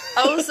worked!"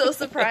 I was so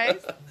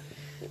surprised.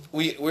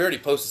 We already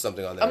posted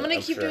something on there. I'm gonna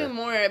keep doing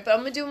more, but I'm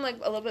gonna do them like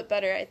a little bit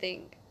better. I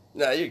think.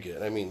 Nah, you're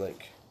good. I mean,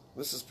 like,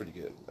 this is pretty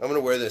good. I'm gonna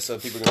wear this so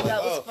people are gonna be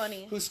like, That was oh,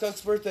 funny. who's Skunk's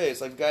birthday?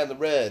 It's like the guy in the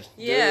red.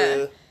 Yeah,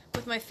 Duh.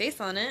 with my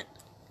face on it.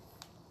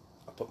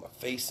 I'll put my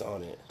face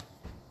on it.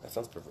 That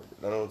sounds perverted.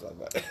 I don't know what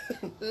I'm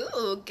talking about.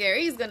 Ooh,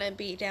 Gary's gonna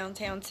be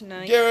downtown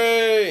tonight.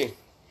 Gary!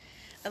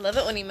 I love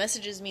it when he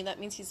messages me. That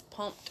means he's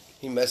pumped.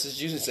 He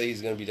messaged you and say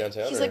he's gonna be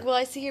downtown? He's like, "Well,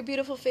 I see your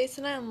beautiful face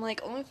tonight." I'm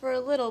like, "Only for a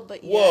little,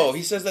 but yes." Whoa,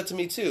 he says that to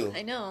me too.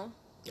 I know.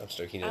 I'm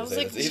sure he I doesn't was say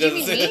like, that. He "Did you doesn't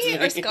mean say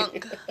that me to or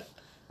Skunk?"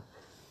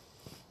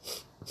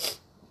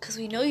 Because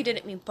we know you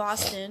didn't mean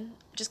Boston.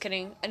 Just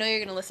kidding. I know you're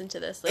gonna listen to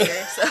this later,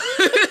 so.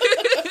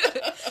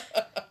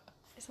 I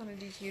just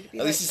wanted you to be.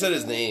 At least he said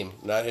his name,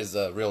 not his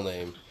real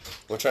name.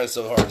 We're trying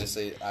so hard to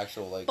say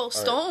actual, like...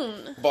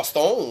 Bosstone.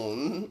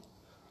 Bosstone.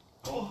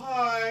 Oh,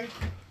 hi.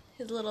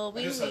 His little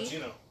wee I just saw wee.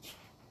 Gino.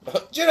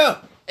 Gino!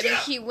 I think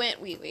he went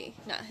wee wee,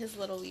 not his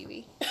little wee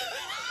wee.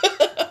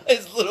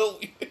 His little...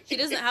 He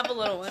doesn't have a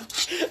little one.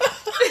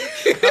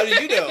 How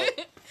do you know?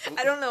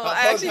 I don't know.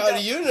 How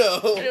do you know?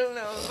 I don't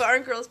know. But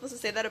aren't girls supposed to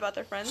say that about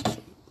their friends?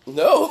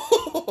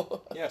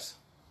 No. Yes.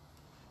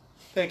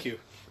 Thank you.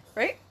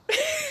 Right?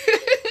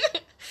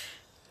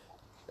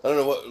 I don't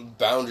know what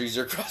boundaries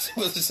you're crossing,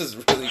 but this is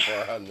really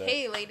far on there.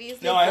 Hey, ladies.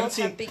 They No, I both haven't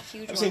seen. have big,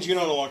 huge I've seen ones.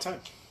 Gino in a long time.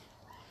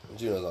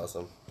 Gino's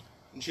awesome.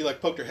 And she like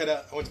poked her head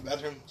out. I went to the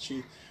bathroom.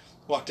 She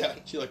walked out.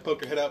 And she like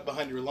poked her head out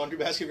behind her laundry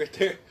basket right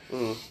there.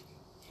 Mm. And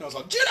I was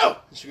like, Gino!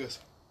 And she goes.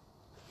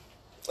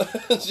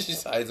 She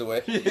just hides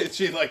away.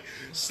 She like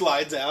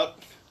slides out.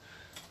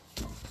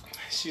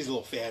 She's a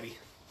little fatty.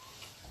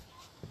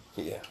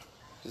 Yeah.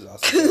 She's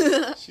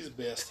awesome. She's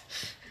the best.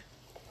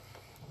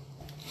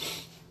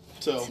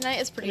 So Tonight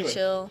is pretty anyway.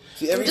 chill.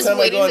 See, every We're just time I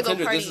waiting go on to go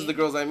Tinder, party. this is the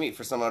girls I meet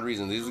for some odd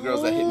reason. These are the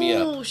girls that hit me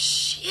up. Oh,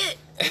 shit.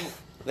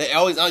 They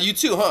always, oh, you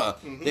too, huh?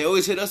 Mm-hmm. They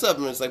always hit us up,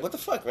 and it's like, what the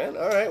fuck, man?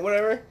 All right,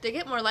 whatever. They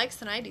get more likes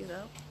than I do,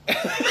 though.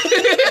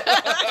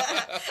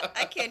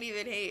 I can't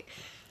even hate.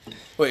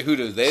 Wait, who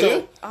do? They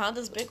So- do?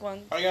 Those big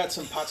ones. I got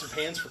some pots and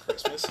pans for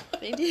Christmas.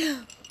 They do.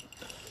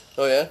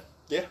 Oh, yeah?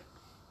 Yeah.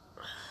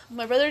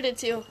 My brother did,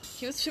 too.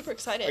 He was super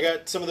excited. I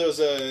got some of those.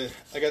 Those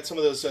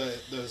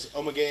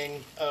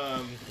Omegang.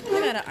 I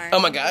got an iron Oh,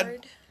 my God.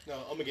 board. No,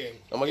 Omegang.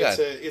 Oh, my God.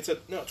 It's a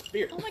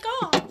beer. Oh, my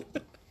God.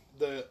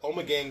 The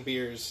Omegang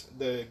beers,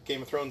 the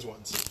Game of Thrones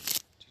ones.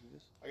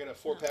 I got a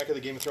 4-pack of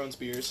the Game of Thrones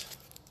beers.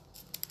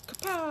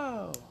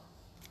 Kapow!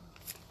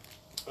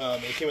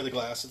 It came with a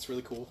glass. It's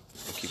really cool.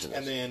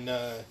 And then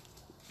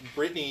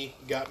Brittany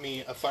got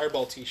me a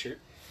Fireball T-shirt.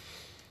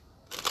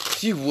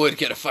 You would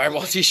get a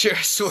Fireball t-shirt,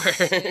 I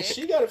swear.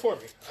 She got it for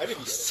me. I didn't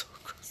get it. So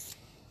gross.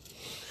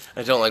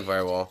 I don't like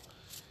Fireball.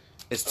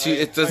 It's too. I'm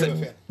a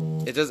fan.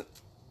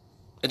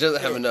 It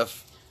doesn't have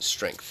enough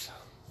strength.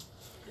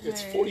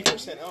 It's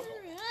 40% alcohol.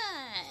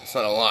 It's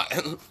not a lot.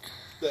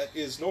 That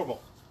is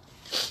normal.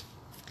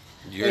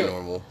 You're Anyway.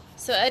 normal.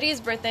 So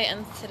Eddie's birthday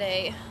ends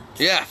today.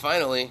 Yeah,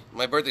 finally.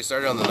 My birthday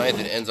started on the 9th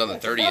and it ends on the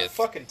It's about 30th.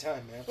 fucking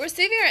time, man. We're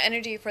saving our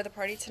energy for the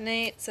party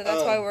tonight, so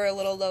that's why we're a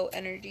little low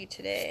energy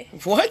today.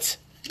 What?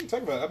 What are you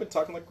talking about? I've been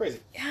talking like crazy.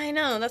 Yeah, I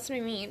know. That's what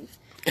I mean.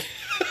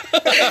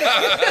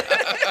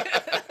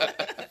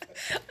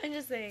 I'm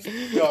just saying.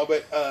 No,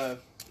 but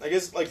I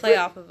guess like Play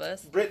off of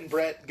us. Britt and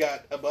Brett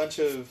got a bunch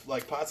of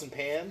like pots and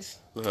pans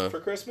Uh-huh. for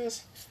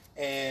Christmas,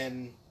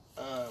 and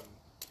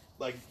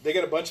like they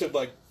got a bunch of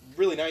like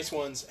really nice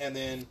ones, and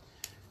then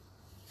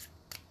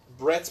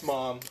Brett's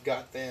mom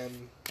got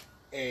them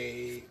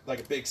a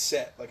big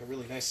set, like a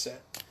really nice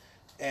set,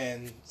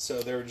 and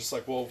so they were just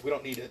like, well, we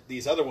don't need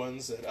these other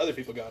ones that other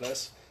people got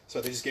us. So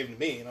they just gave them to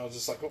me, and I was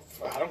just like, well,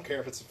 I don't care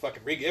if it's a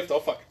fucking re-gift,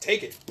 I'll fucking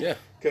take it. Yeah.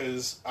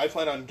 Because I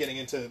plan on getting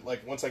into,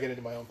 like, once I get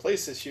into my own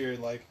place this year,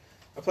 like,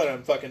 I plan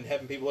on fucking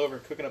having people over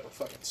and cooking up a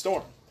fucking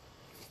storm.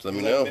 So let me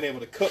I haven't know. been able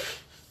to cook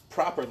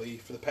properly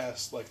for the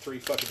past, like, 3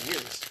 fucking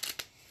years.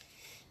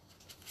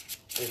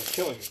 And it's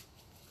killing me.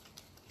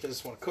 I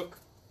just want to cook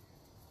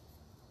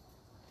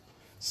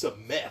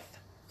some meth.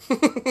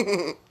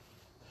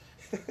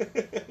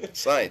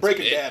 Science.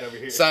 Breaking bitch. Bad over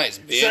here. Science,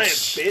 bitch.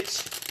 Science,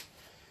 bitch.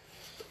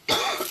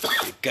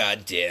 You're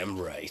goddamn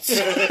right.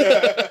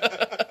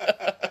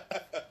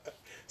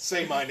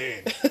 Say my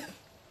name.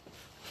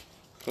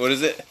 What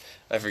is it?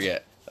 I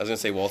forget. was gonna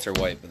say Walter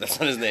White, but that's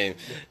not his name.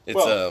 It's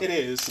Well, it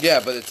is.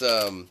 Yeah, but it's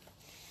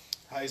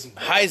Heisenberg.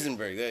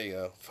 Heisenberg. There you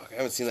go. Fuck, I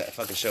haven't seen that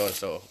fucking show in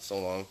so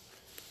long.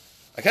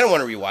 I kind of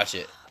want to rewatch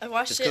it. I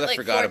watched Just it 'cause I like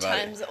forgot 4 about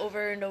it. times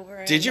over and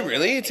over. Did you and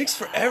really? over. It takes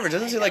forever.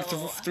 Doesn't it take like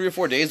know. 3 or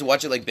 4 days to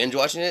watch it? Like binge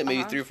watching it,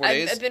 maybe 3 or 4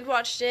 days. I binge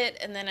watched it,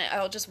 and then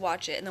I'll just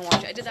watch it and then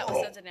watch it. I did that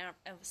with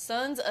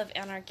Sons of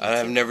Anarchy. I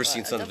have too. never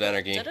seen Sons of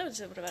Anarchy.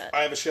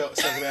 I have a show,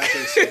 Sons of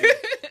Anarchy. So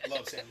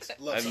love Sons.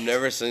 Love I've Sons.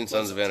 never seen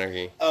Sons of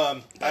Anarchy. I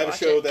have a watch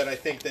show it. that I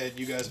think that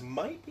you guys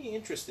might be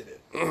interested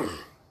in.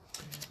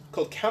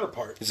 Called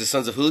Counterpart. Is it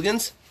Sons of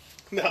Hooligans?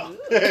 No.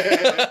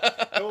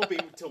 It won't be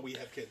until we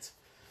have kids.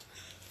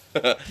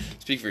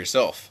 Speak for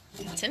yourself.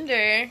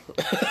 Tinder.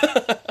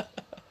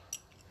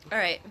 All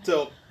right.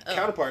 So,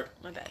 Counterpart.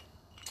 My bad.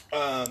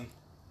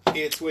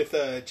 It's with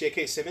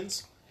J.K.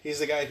 Simmons. He's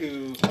the guy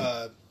who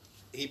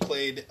he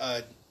played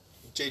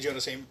J.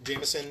 Jonah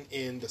Jameson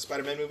in the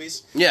Spider-Man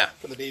movies. Yeah.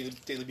 From the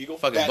Daily Bugle.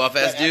 Fucking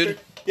buff-ass dude?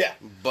 actor. Yeah.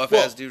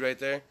 Buff-ass dude right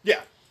there.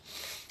 Yeah.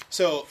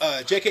 So,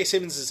 J.K.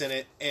 Simmons is in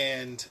it,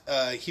 and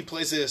he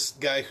plays this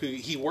guy who,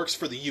 he works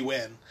for the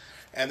UN,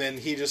 and then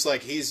he just,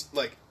 like, he's,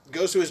 like,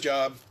 goes to his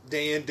job,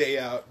 day in, day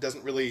out,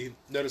 doesn't really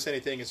notice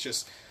anything, it's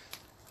just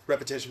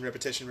repetition.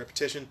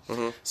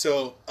 Mm-hmm.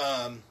 So,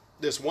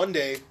 this one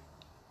day,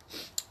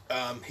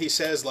 he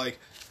says, like,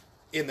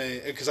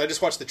 because I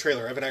just watched the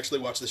trailer, I haven't actually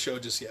watched the show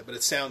just yet, but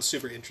it sounds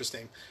super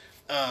interesting.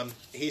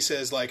 He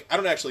says, like, I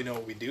don't actually know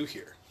what we do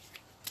here.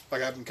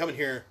 Like, I've been coming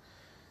here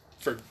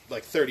for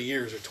like 30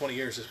 years or 20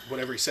 years,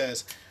 whatever he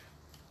says,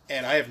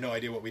 and I have no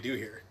idea what we do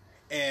here.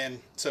 And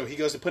so he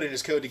goes to put in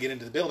his code to get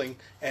into the building,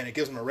 and it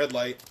gives him a red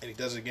light, and he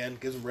does it again,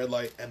 gives him a red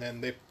light, and then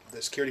the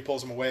security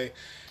pulls him away,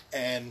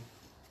 and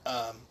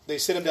they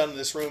sit him down in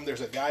this room.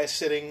 There's a guy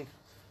sitting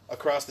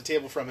across the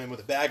table from him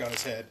with a bag on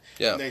his head,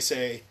 Yeah. and they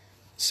say,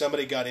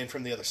 somebody got in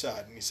from the other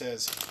side, and he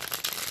says,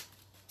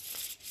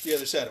 the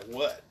other side of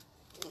what?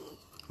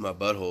 My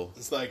butthole.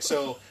 It's like,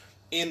 so,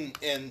 and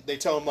they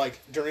tell him, like,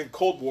 during the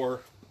Cold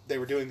War, they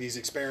were doing these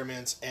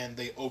experiments, and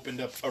they opened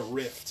up a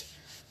rift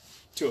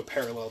to a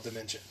parallel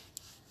dimension.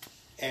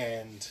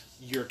 And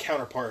your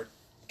counterpart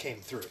came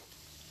through.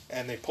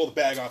 And they pull the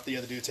bag off the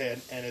other dude's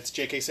head, and it's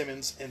J.K.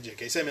 Simmons and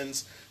J.K.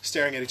 Simmons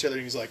staring at each other,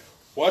 and he's like,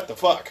 what the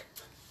fuck?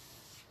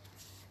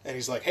 And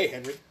he's like, hey,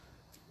 Henry.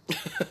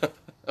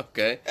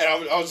 Okay. And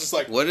I was just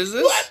like, What is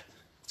this? What?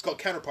 It's called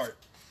Counterpart.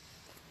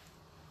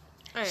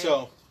 All right.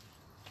 So,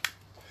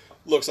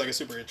 looks like a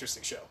super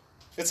interesting show.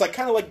 It's like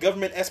kind of like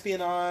government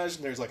espionage,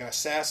 and there's like an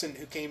assassin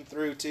who came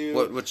through too.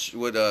 What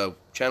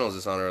channel is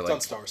this on? Or It's like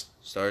on Stars.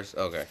 Stars?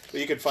 Okay. But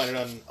you can find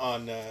it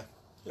on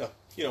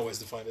you know ways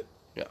to find it.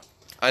 Yeah.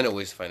 I know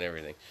ways to find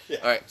everything. Yeah.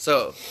 All right.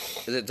 So,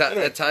 is it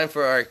that time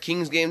for our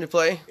Kings game to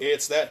play?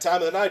 It's that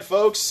time of the night,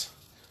 folks.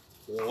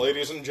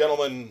 Ladies and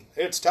gentlemen,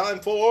 it's time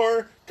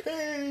for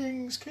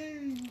Kings.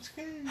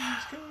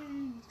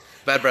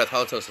 Bad breath.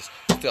 Halitosis.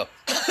 Let's go.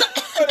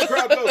 And the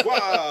crowd goes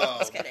wild.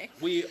 Just kidding.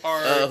 We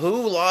are.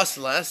 Who lost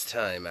last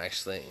time?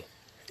 Actually.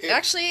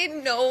 Actually,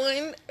 no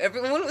one.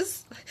 Everyone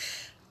was.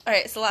 All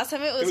right. So last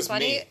time it was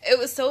funny. me. It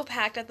was so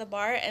packed at the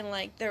bar, and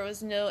like there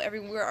was no. We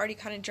were already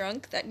kind of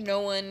drunk that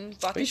no one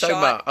bought What are the you shot. talking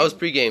about? I was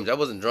pre-gamed. I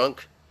wasn't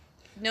drunk.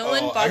 No Oh,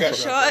 one I bought got the drunk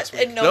shot, last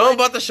week. and No one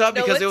bought the shot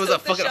because one it was a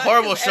took the fucking shot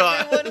horrible 'cause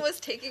shot. Everyone was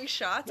taking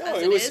shots. No,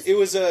 as it was. is.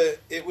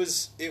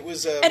 It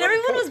was. And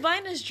everyone was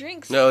buying us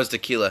drinks. No, it was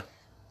tequila.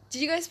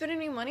 Did you guys spend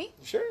any money?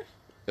 Sure.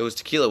 It was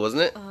tequila,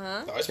 wasn't it?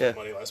 Uh-huh. No, I spent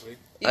money last week.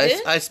 You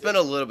did? I spent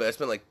a little bit. I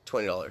spent like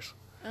 $20.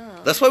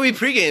 Oh. That's why we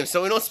pregame,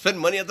 so we don't spend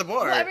money at the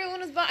bar. Well, everyone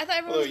was buying. I thought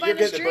everyone Well, was you're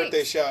buying us getting a birthday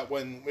drinks. shot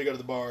when we go to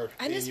the bar.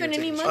 I didn't and spend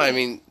you're any taking money. I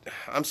mean,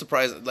 I'm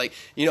surprised. Like,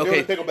 you know, You're okay,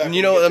 gonna pickle back when you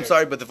we know, get I'm there.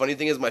 sorry, but the funny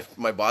thing is,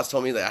 my boss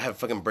told me that I have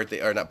fucking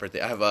birthday or not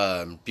birthday. I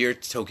have beer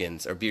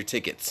tokens or beer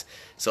tickets,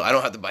 so I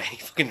don't have to buy any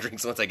fucking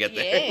drinks once I get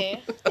there.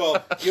 Yay.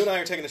 Well, you and I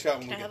are taking a shot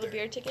when Can I we have get a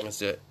there. beer ticket? Let's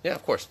do it. Yeah,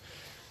 of course.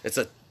 It's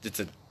a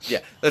yeah.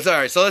 That's all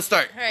right. So let's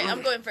start. All right,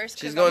 I'm going first.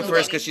 She's 'cause going I'm the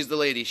first lady. because she's the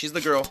lady. She's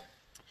the girl.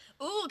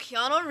 Ooh,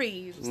 Keanu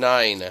Reeves.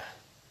 9.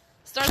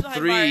 Stars behind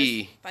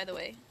 3. bars, by the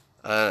way.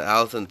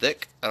 Alton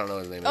Thick. I don't know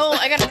his name. Oh, is.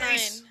 I got a 9.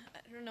 Nice. I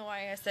don't know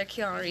why I said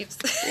Keanu Reeves.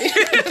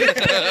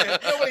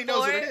 Nobody knows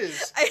what it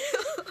is.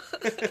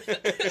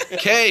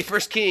 Okay,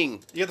 first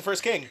king. You're the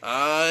first king. Who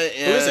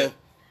Who is it?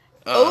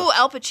 Oh,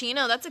 Al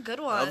Pacino. That's a good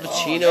one. Al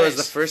Pacino Oh, is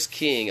the nice. first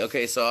king.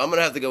 Okay, so I'm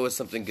gonna have to go with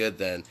something good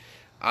then.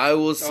 I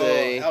will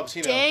say Al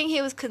Pacino. Dang,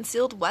 he was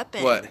concealed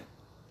weapon. what?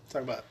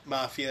 Talking about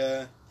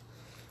mafia.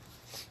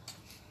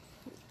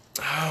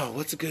 Oh,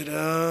 what's a good?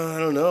 I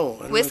don't know.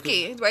 I don't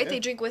Whiskey, right? Yeah. They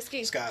drink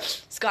whiskey.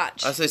 Scotch.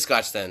 Scotch. know. I'll say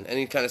Scotch then.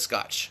 Any kind of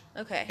Scotch.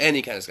 Okay.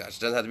 Any kind of Scotch.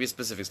 Doesn't have to be a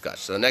specific Scotch.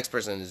 So the next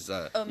person is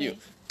Oh, you. me.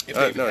 If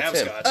they even no, have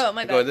it's him. Scotch. Oh,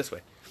 my We're going bad. this way.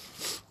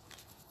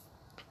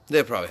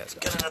 They probably have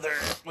Scotch. Get another.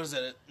 What is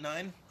that?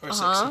 9 or 6?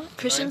 Uh-huh.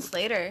 Christian 9?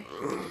 Slater.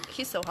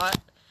 He's so hot.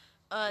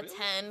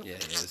 10. Yeah,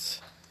 it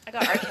is. I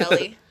got R.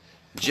 Kelly.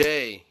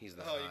 Jay. He's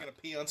the. Oh, you're gonna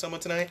pee on someone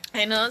tonight?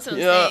 I know, that's what I'm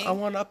Yeah, saying. I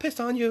wanna piss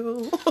on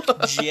you.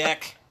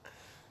 Jack.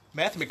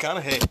 Matthew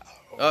McConaughey.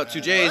 Oh,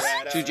 2 J's.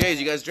 2 J's.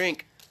 You guys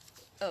drink.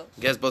 Oh.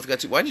 You guys both got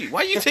 2. Why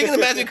are you taking the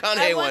Matthew I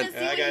McConaughey wanna one? see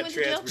I what you got went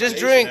to jail for. Just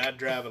drink. I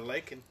drive a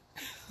Lincoln.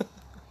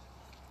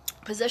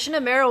 Possession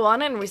of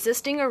marijuana and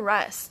resisting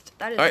arrest.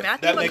 That is All right,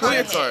 Matthew that makes McConaughey.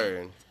 sense.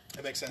 Sorry.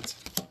 That makes sense.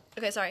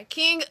 Okay, sorry.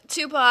 King,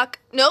 Tupac.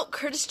 No,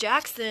 Curtis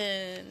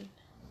Jackson.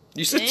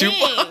 You said Dang.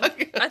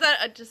 Tupac. I thought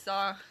I just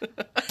saw.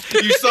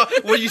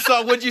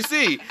 What'd you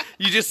see?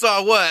 You just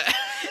saw what?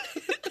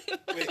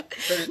 Wait,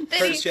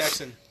 Curtis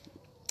Jackson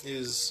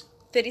is...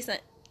 50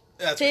 Cent.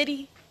 That's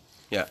 50.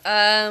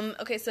 Yeah.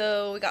 Okay,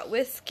 so we got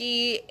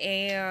whiskey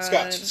and...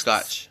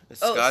 Scotch.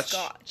 It's Oh, Scotch.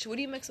 Scotch. What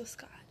do you mix with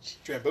Scotch?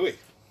 Drambuie.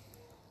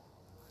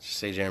 Just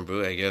say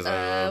Jambu, I guess. I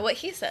don't know. What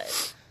he said.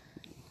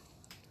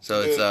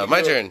 So it's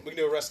my turn. We can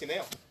do a rusty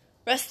nail.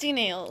 Rusty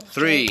nail.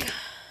 3.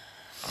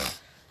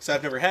 So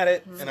I've never had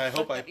it, and I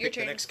hope I Your pick the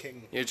turn. next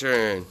king. Your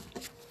turn.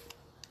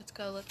 Let's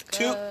go.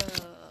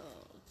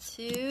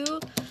 2.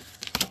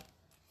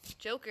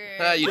 Joker.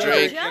 Ah, you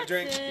drink.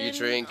 Jackson. You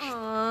drink.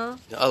 Aww.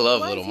 I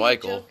love Why little is he a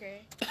Michael.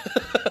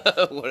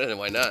 Joker?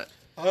 Why not?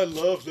 I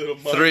love little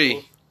Michael.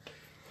 3.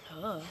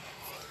 Oh.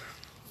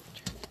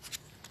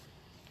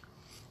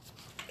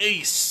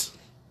 Ace.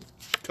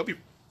 Kobe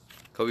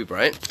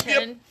Bryant.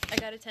 10. I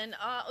got a 10.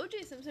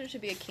 O.J. Simpson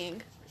should be a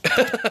king.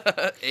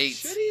 8.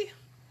 Should he?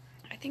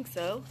 I think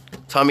so.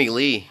 Tommy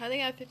Lee. I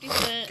think I have 50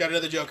 Cent. Got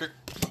another Joker.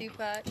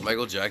 Tupac.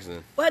 Michael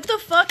Jackson. What the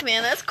fuck,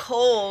 man? That's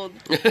cold.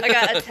 I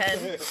got a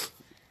 10.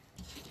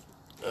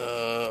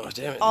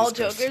 Damn it. All these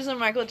guys- Jokers and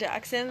Michael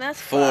Jackson.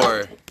 That's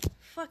 4. fucked.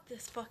 Fuck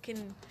this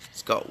fucking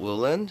Scott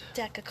Weiland.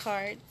 deck of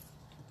cards.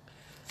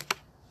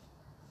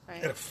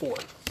 Got a 4.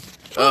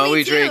 Oh, me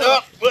We too. drink.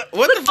 What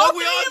the fuck? All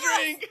We three all of us.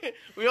 drink.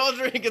 We all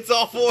drink. It's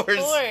all 4s.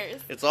 4s.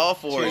 It's all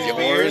 4s. Choose Your your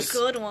beers. 4s.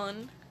 Good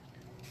one.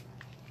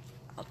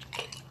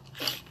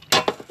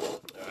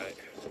 Alright.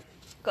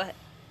 Go ahead.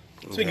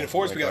 Speaking of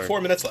 4s, we got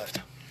 4 minutes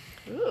left.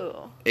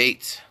 Ooh.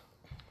 8.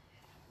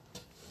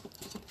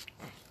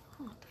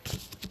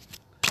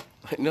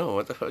 No,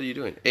 what the hell are you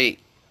doing? 8.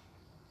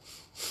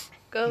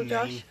 Go, 9.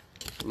 Josh.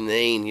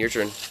 9. Your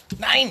turn.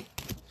 9.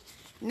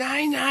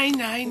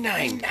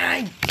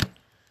 9.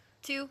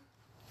 2.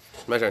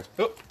 My turn.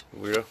 Oh,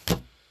 Weirdo.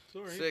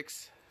 sorry.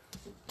 6.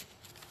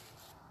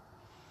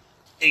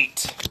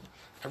 8.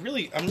 I'm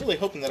really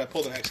hoping that I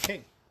pull the next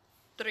king.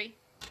 3.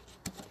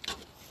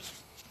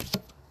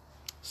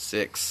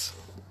 6.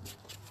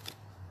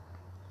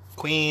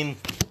 Queen.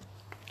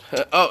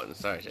 Oh,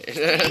 sorry.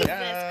 Jesus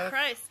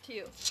Christ,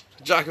 2.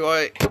 Jockey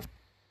White.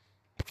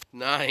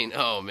 9.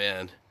 Oh,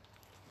 man.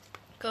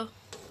 Go.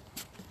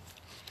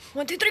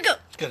 1, 2, 3, go.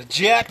 Got a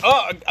Jack.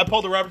 Oh, I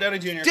pulled the Robert Downey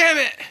Jr. Damn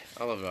it!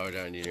 I love Robert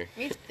Downey Jr.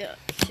 Me too.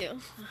 2.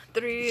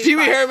 3. Pee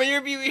Wee 5. Herman,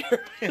 you're Pee Wee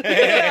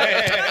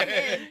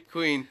Herman.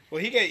 Queen.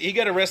 Well, he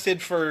got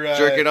arrested for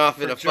Jerking off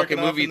for in a jerking fucking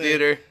off movie in the-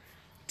 theater.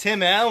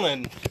 Tim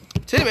Allen.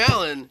 Tim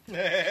Allen.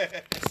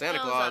 That Santa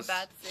was Claus. not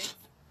bad to say.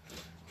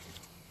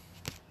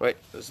 Wait,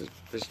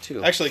 there's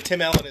 2. Actually,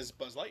 Tim Allen is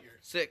Buzz Lightyear.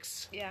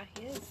 6. Yeah,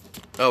 he is.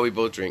 Oh, we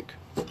both drink.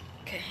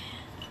 Okay.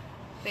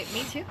 Wait,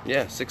 me too?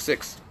 Yeah, 6.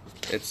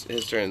 It's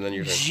his turn, then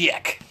your turn.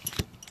 Jack.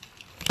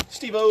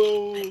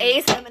 Steve-O.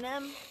 Ace,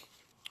 Eminem.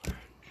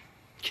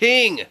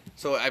 King.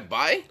 So I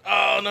buy?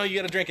 Oh, no, you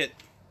got to drink it.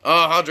 Oh,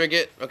 I'll drink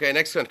it. Okay,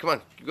 next one. Come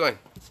on, keep going.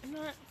 I'm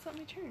not. It's not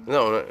my turn.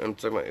 No, I'm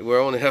talking about. We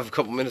only have a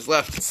couple minutes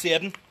left.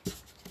 7.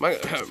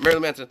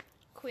 Marilyn Manson.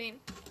 Queen.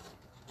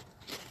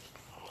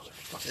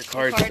 Your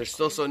cards, Card. they're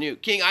still so new.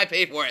 King, I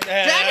paid for it.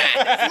 Damn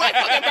it! It's my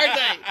fucking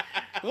birthday.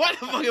 Why the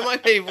fuck am I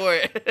paying for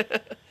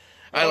it?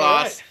 I All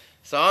lost, right.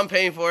 so I'm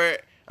paying for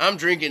it. I'm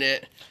drinking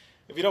it.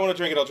 If you don't want to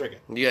drink it, I'll drink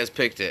it. You guys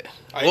picked it.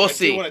 I We'll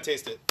see. do want to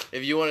taste it.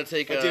 If you want to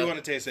take, I do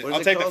want to taste it. what is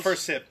I'll it take the called?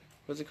 first sip.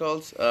 What's it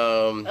called?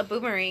 A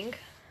boomerang.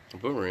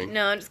 Boomerang.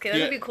 No, I'm just kidding.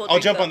 That'd be cool. I'll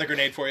drink, jump though. on the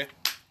grenade for you.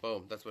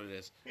 Boom, that's what it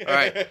is. All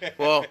right.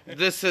 Well,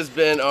 this has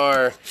been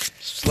our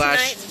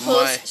Tonight's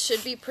post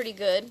should be pretty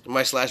good.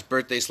 my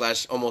birthday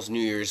 / almost New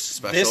Year's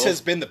special. This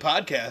has been the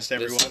podcast, This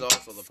everyone. is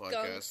also the Skunk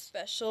podcast.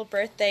 special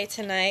birthday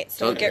tonight,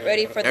 so Don't- get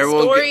ready for the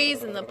everyone get-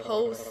 stories and the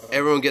posts.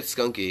 Everyone gets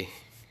skunky,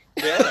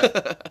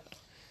 Yeah.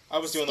 I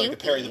was doing like the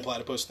Stinky. Perry the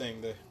Platypus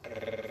thing.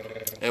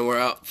 and we're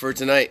out for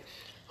tonight.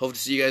 Hope to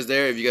see you guys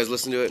there if you guys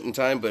listen to it in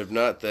time. But if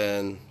not,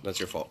 then that's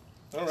your fault.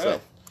 All right.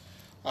 So.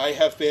 I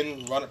have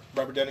been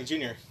Robert Downey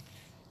Jr.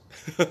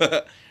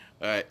 All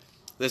right.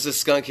 This is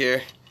Skunk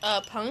here.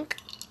 Punk.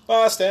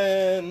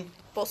 Boston.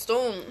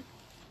 Bosstone.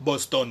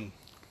 Boston.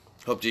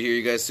 Hope to hear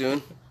you guys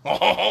soon.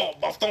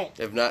 Boston.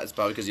 If not, it's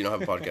probably because you don't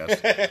have a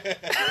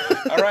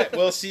podcast. All right.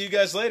 We'll see you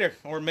guys later.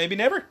 Or maybe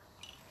never.